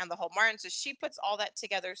 wedding and the whole Martin. So she puts all that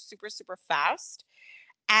together super, super fast.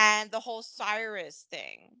 And the whole Cyrus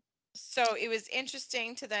thing. So it was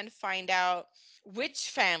interesting to then find out which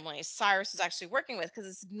family Cyrus is actually working with because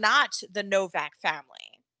it's not the Novak family.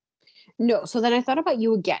 No, so then I thought about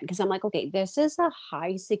you again because I'm like, okay, this is a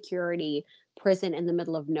high security prison in the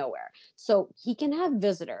middle of nowhere. So he can have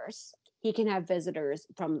visitors. He can have visitors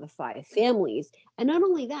from the five families. And not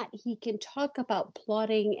only that, he can talk about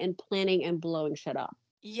plotting and planning and blowing shit up.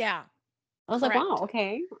 Yeah, I was like, wow, correct.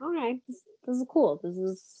 okay, all right. This is cool. This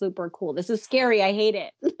is super cool. This is scary. I hate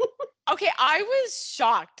it. Okay, I was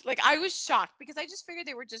shocked. Like I was shocked because I just figured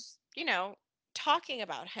they were just, talking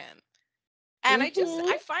about him. And Hmm.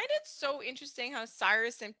 I find it so interesting how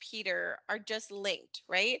Cyrus and Peter are just linked,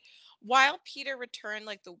 right? While Peter returned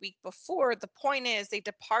like the week before, the point is they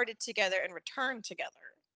departed together and returned together.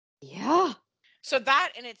 Yeah. So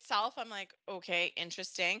that in itself, I'm like, okay,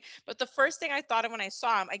 interesting. But the first thing I thought of when I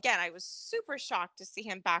saw him, again, I was super shocked to see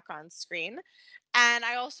him back on screen. And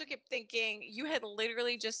I also kept thinking, you had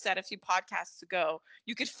literally just said a few podcasts ago,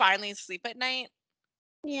 you could finally sleep at night.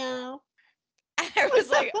 Yeah. And I was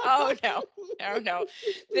like, oh no, no, no,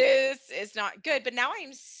 this is not good. But now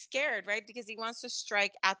I'm scared, right? Because he wants to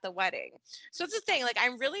strike at the wedding. So it's the thing, like,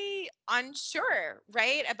 I'm really unsure,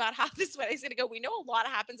 right, about how this wedding's going to go. We know a lot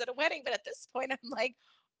happens at a wedding, but at this point, I'm like,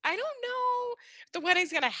 I don't know if the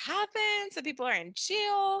wedding's going to happen. Some people are in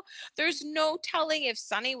jail. There's no telling if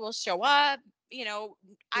Sunny will show up. You know,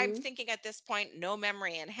 I'm Mhm. thinking at this point, no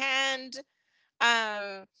memory in hand.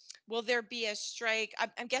 Um, will there be a strike?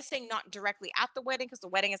 I'm guessing not directly at the wedding because the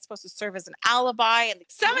wedding is supposed to serve as an alibi, and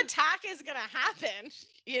some Yeah. attack is gonna happen.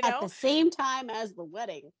 You At know, the same time as the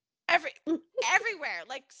wedding. every everywhere,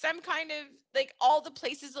 like some kind of like all the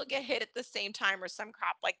places will get hit at the same time or some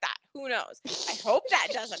crap like that. Who knows? I hope that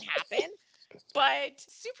doesn't happen, but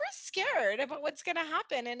super scared about what's gonna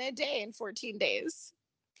happen in a day in 14 days.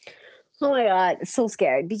 Oh my God, so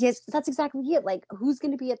scared because that's exactly it. Like, who's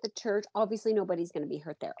going to be at the church? Obviously, nobody's going to be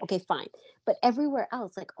hurt there. Okay, fine. But everywhere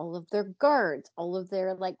else, like all of their guards, all of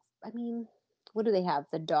their, like, I mean, what do they have?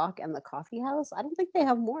 The dock and the coffee house? I don't think they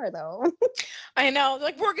have more, though. I know,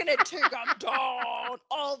 like we're gonna take them down.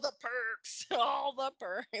 All the perks, all the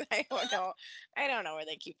perks. I don't know where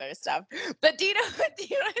they keep their stuff. But do you know, do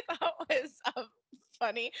you know what I thought was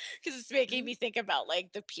funny? Because it's making me think about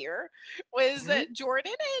like the pier. Was Yeah.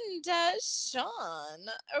 Jordan and Sean?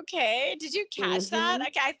 Okay, did you catch that? Hmm.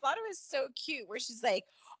 Okay, I thought it was so cute. Where she's like,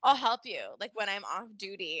 "I'll help you," like when I'm off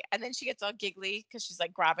duty, and then she gets all giggly because she's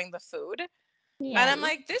like grabbing the food. And I'm Yeah.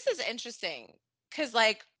 like, this is interesting. Cause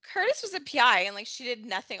like Curtis was a PI and like she did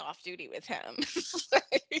nothing off duty with him.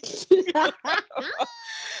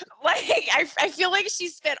 Like I feel like she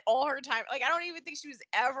spent all her time. Like I don't even think she was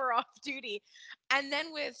ever off duty. And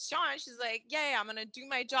then with Sean, she's like, yeah, I'm gonna do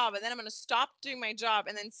my job, and then I'm gonna stop doing my job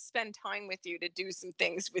and then spend time with you to do some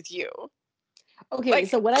things with you. Okay, Like,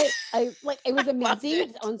 so what I like, it was I loved amazing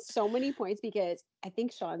it. on so many points because I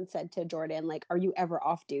think Sean said to Jordan, like, "Are you ever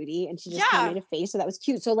off duty?" And she just kind of Yeah. made a face, so that was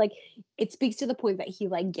cute. So like, it speaks to the point that he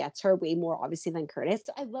like gets her way more obviously than Curtis.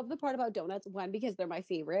 So I love the part about donuts, one because they're my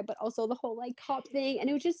favorite, but also the whole like cop thing, and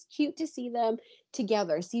it was just cute to see them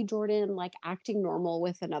together. See Jordan like acting normal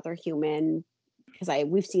with another human because I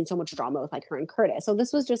we've seen so much drama with like her and Curtis. So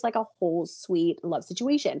this was just like a whole sweet love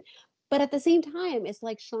situation. But at the same time, it's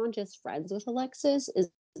like Sean just friends with Alexis. Is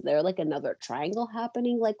there like another triangle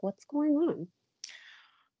happening? Like what's going on?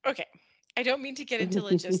 Okay. I don't mean to get into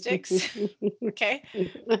logistics. Okay.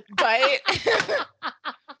 But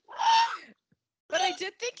but I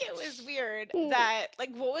did think it was weird that,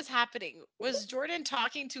 like, what was happening? Was Jordan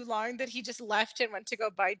talking too long that he just left and went to go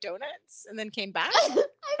buy donuts and then came back? I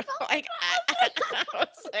felt Like, I was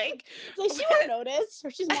like, like she what? won't notice,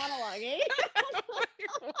 or she's monologuing. What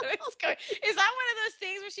is going? Is that one of those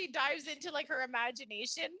things where she dives into like her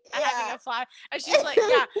imagination, having Yeah. a flash, and she's like,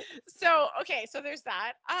 yeah. So okay, so there's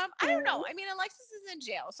that. I don't know. I mean, Alexis is in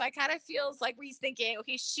jail, so I kind of feels like he's thinking,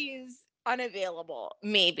 okay, she's unavailable,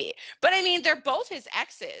 maybe. But I mean, they're both his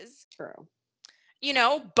exes, True. you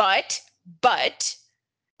know. But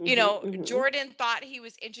Hmm. Jordan thought he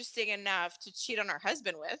was interesting enough to cheat on her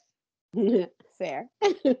husband with. Fair.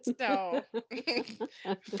 So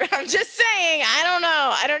I'm just saying, I don't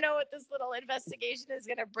know. I don't know what this little investigation is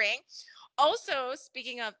gonna bring. Also,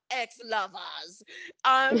 speaking of ex-lovers,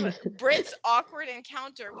 Brit's awkward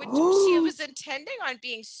encounter, which she was intending on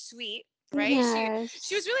being sweet, right?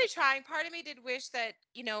 She was Yes. really trying. Part of me did wish that,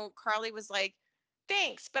 Carly was like,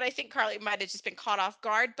 thanks, but I think Carly might have just been caught off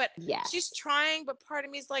guard. But she's Yes. trying, but part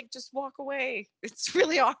of me is like, just walk away. It's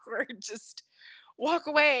really awkward. Just walk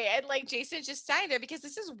away. And like Jason's just standing there because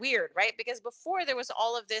this is weird, right? Because before there was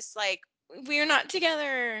all of this like, we're not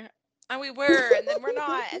together and we were and then we're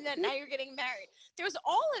not and then now you're getting married. There was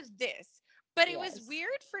all of this, but it was Yes.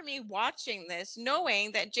 weird for me watching this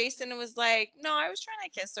knowing that Jason was like, no, I was trying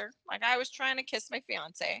to kiss her, like I was trying to kiss my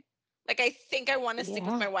fiance, like I think I want to sleep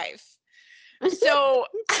with Yeah. my wife. So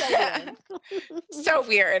So weird. so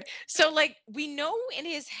weird. So like we know in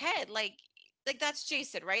his head, like that's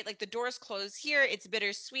Jason, right? Like the door's closed here, it's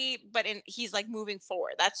bittersweet, but he's like moving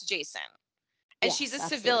forward. That's Jason. And she's Yes, a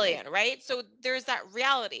absolutely. civilian, right? So there's that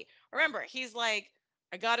reality. Remember, he's like,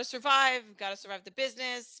 I gotta survive the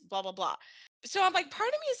business, blah blah blah. So I'm like, part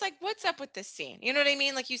of me is like, what's up with this scene? You know what I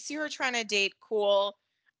mean? Like you see her trying to date, cool.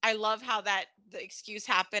 I love how the excuse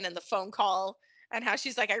happened and the phone call and how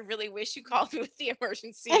she's like, I really wish you called me with the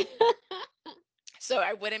emergency so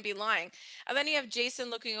I wouldn't be lying. And then you have Jason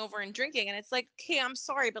looking over and drinking, and it's like, okay, I'm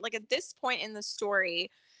sorry, but like at this point in the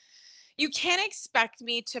story, you can't expect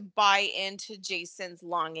me to buy into Jason's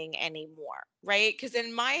longing anymore, right? Because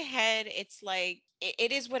in my head, it's like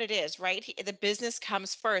it is what it is, right? The business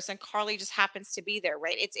comes first, and Carly just happens to be there,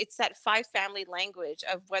 right? It's that five family language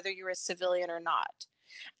of whether you're a civilian or not.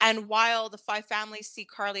 And while the five families see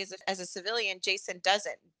Carly as a civilian, Jason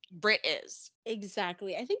doesn't. Britt is.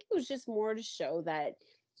 Exactly. I think it was just more to show that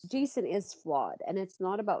Jason is flawed, and it's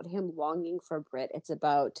not about him longing for Brit. It's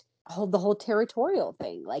about the whole territorial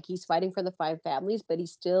thing. Like he's fighting for the five families, but he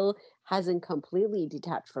still hasn't completely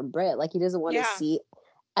detached from Brit. Like he doesn't want to Yeah. see,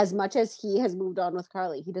 as much as he has moved on with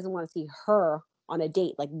Carly, he doesn't want to see her on a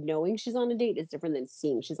date. Like knowing she's on a date is different than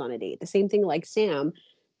seeing she's on a date. The same thing like Sam,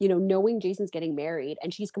 knowing Jason's getting married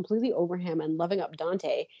and she's completely over him and loving up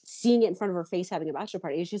Dante, seeing it in front of her face having a bachelor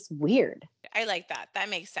party is just weird. I like that. That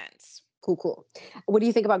makes sense. Cool, cool. What do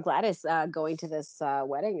you think about Gladys going to this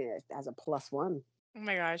wedding as a plus one? Oh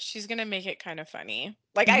my gosh, she's gonna make it kind of funny.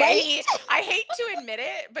 Like Right? I hate to admit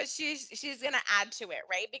it, but she's gonna add to it,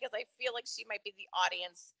 right? Because I feel like she might be the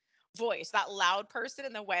audience voice, that loud person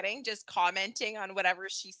in the wedding, just commenting on whatever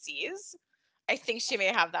she sees. I think she may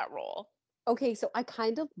have that role. Okay, so I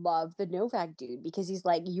kind of love the Novak dude because he's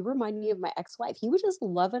like, you remind me of my ex-wife. He was just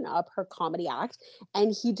loving up her comedy act,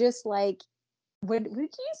 and he just like, what did you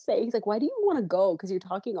say? He's like, why do you want to go? Because you're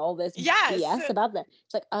talking all this Yes. BS about them.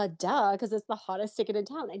 It's like, duh, because it's the hottest ticket in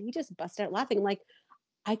town. And he just busted out laughing. Like,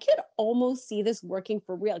 I could almost see this working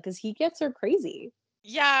for real because he gets her crazy.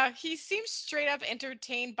 Yeah, he seems straight up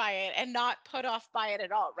entertained by it and not put off by it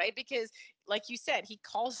at all, right? Because, like you said, he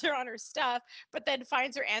calls her on her stuff, but then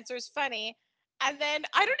finds her answers funny. And then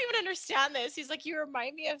I don't even understand this. He's like, you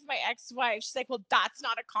remind me of my ex wife. She's like, well, that's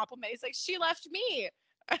not a compliment. He's like, she left me.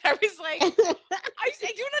 And I was like, I don't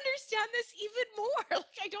understand this even more. Like,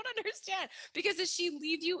 I don't understand. Because does she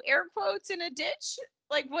leave you air quotes in a ditch?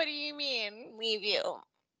 Like, what do you mean, leave you?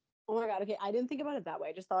 Oh my God. Okay. I didn't think about it that way.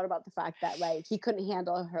 I just thought about the fact that, right, he couldn't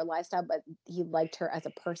handle her lifestyle, but he liked her as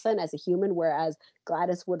a person, as a human, whereas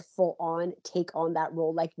Gladys would full on take on that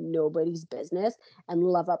role like nobody's business and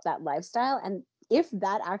love up that lifestyle. And if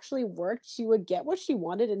that actually worked, she would get what she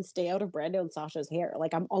wanted and stay out of Brando and Sasha's hair.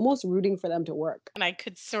 Like, I'm almost rooting for them to work. And I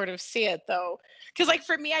could sort of see it though. Because, like,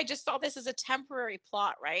 for me, I just saw this as a temporary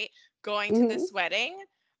plot, right? Going to Mhm. this wedding.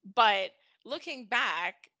 But looking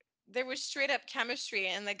back, there was straight up chemistry,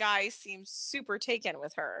 and the guy seems super taken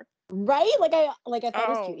with her. Right? Like I thought it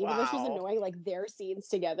was Oh, cute. Even though she's wow. annoying, like their scenes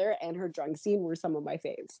together and her drunk scene were some of my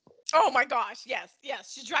faves. Oh my gosh. Yes.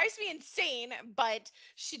 Yes. She drives me insane, but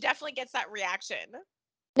she definitely gets that reaction.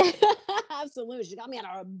 Absolutely. She got me on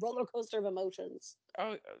a roller coaster of emotions.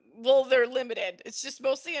 Oh, well, they're limited. It's just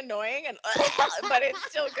mostly annoying, and but it's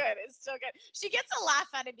still good. It's still good. She gets a laugh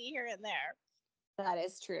out of me here and there. That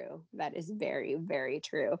is true. That is very, very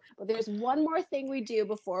true. But there's one more thing we do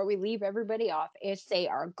before we leave everybody off is say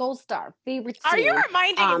our gold star favorite Are you scene.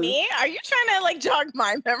 reminding me? Are you trying to like jog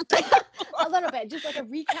my memory? A little bit, just like a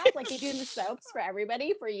recap, like they do in the soaps for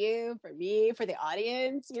everybody, for you, for me, for the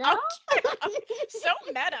audience, you know? Okay. So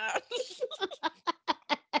meta.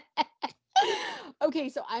 Okay,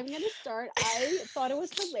 so I'm gonna start. I thought it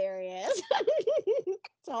was hilarious.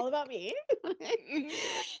 It's all about me.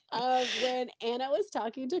 When Anna was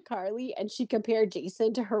talking to Carly and she compared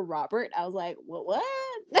Jason to her Robert, I was like, what?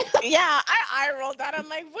 Yeah, I rolled that. I'm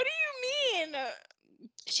like, what do you mean?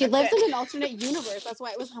 She That's lives it. in an alternate universe. That's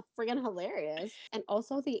why it was friggin' hilarious. And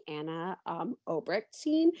also the Anna Obrecht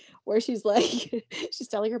scene where she's like, she's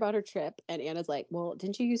telling her about her trip, and Anna's like, "Well,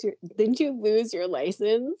 didn't you lose your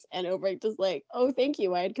license?" And Obrecht is like, "Oh, thank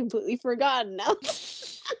you. I had completely forgotten." Now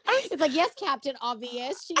it's like, yes, Captain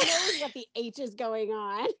Obvious. She knows what the H is going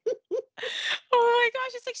on. Oh my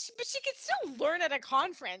gosh, it's like, but she could still learn at a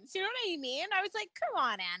conference. You know what I mean? I was like, come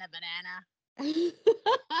on, Anna Banana.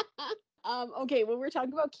 Okay, when we're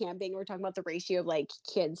talking about camping, we're talking about the ratio of like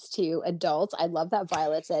kids to adults. I love that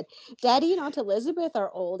Violet said, Daddy and Aunt Elizabeth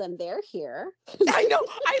are old and they're here. I know.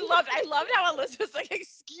 I loved how Elizabeth's like,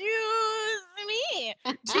 excuse me.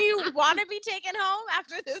 Do you want to be taken home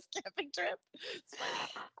after this camping trip? It's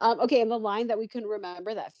funny. Okay, and the line that we couldn't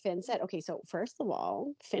remember that Finn said. Okay, so first of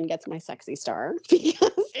all, Finn gets my sexy star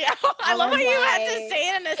because Yeah, I I love how was you had to like, say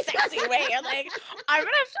it in a sexy way. You're like, I'm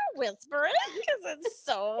gonna have to whisper it because it's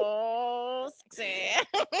so sexy.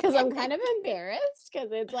 because I'm kind of embarrassed because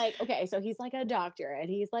it's like, okay, so he's like a doctor and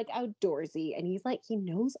he's like outdoorsy and he's like, he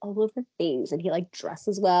knows all of the things and he like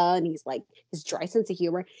dresses well and he's like his dry sense of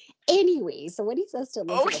humor. Anyway, so what he says to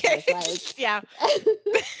Elizabeth Okay. was like, Yeah.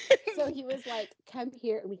 so he was like, come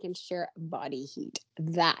here and we can share body heat.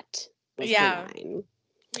 That was the Yeah. line.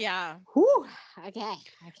 Yeah. Whew. Okay.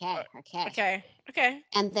 Uh, Okay. Okay. Okay.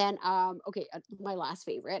 And then, okay, my last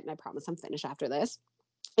favorite, and I promise I'm finished after this,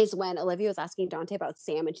 is when Olivia was asking Dante about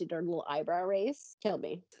Sam and she did her little eyebrow raise. Killed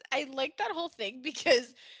me. I like that whole thing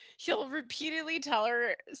because he'll repeatedly tell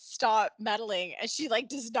her stop meddling, and she like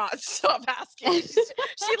does not stop asking.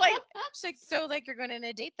 She's like, so like you're going on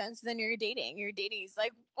a date then? So then you're dating. You're dating. He's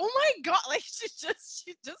like, oh my god, like she just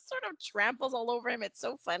sort of tramples all over him. It's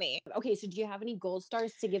so funny. Okay, so do you have any gold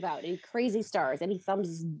stars to give out? Any crazy stars? Any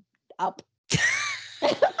thumbs up?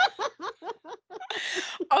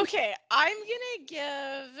 Okay, I'm gonna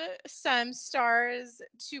give some stars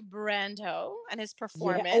to Brando and his Yeah. Oh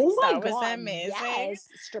performance. my That was God. amazing. Yes.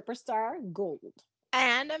 Stripper star gold.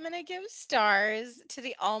 And I'm gonna give stars to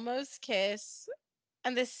the almost kiss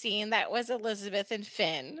and the scene that was Elizabeth and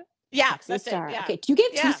Finn. Yeah, Sexy that's it. star. Yeah. Okay, you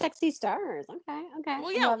gave two Yeah. sexy stars. Okay, okay. Well,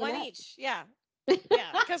 I'm yeah, loving one it. each. Yeah.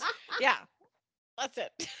 Yeah. Because, yeah, that's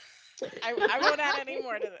it. I won't add any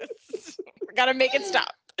more to this. Gotta make it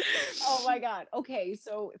stop. Oh my God. Okay,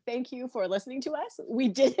 so thank you for listening to us. We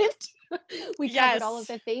did it. We covered all of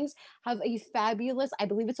Yes. the things. Have a fabulous, I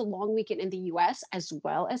believe it's a long weekend in the US as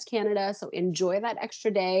well as Canada. So enjoy that extra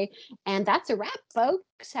day. And that's a wrap,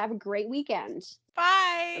 folks. Have a great weekend.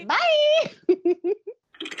 Bye.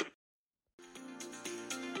 Bye.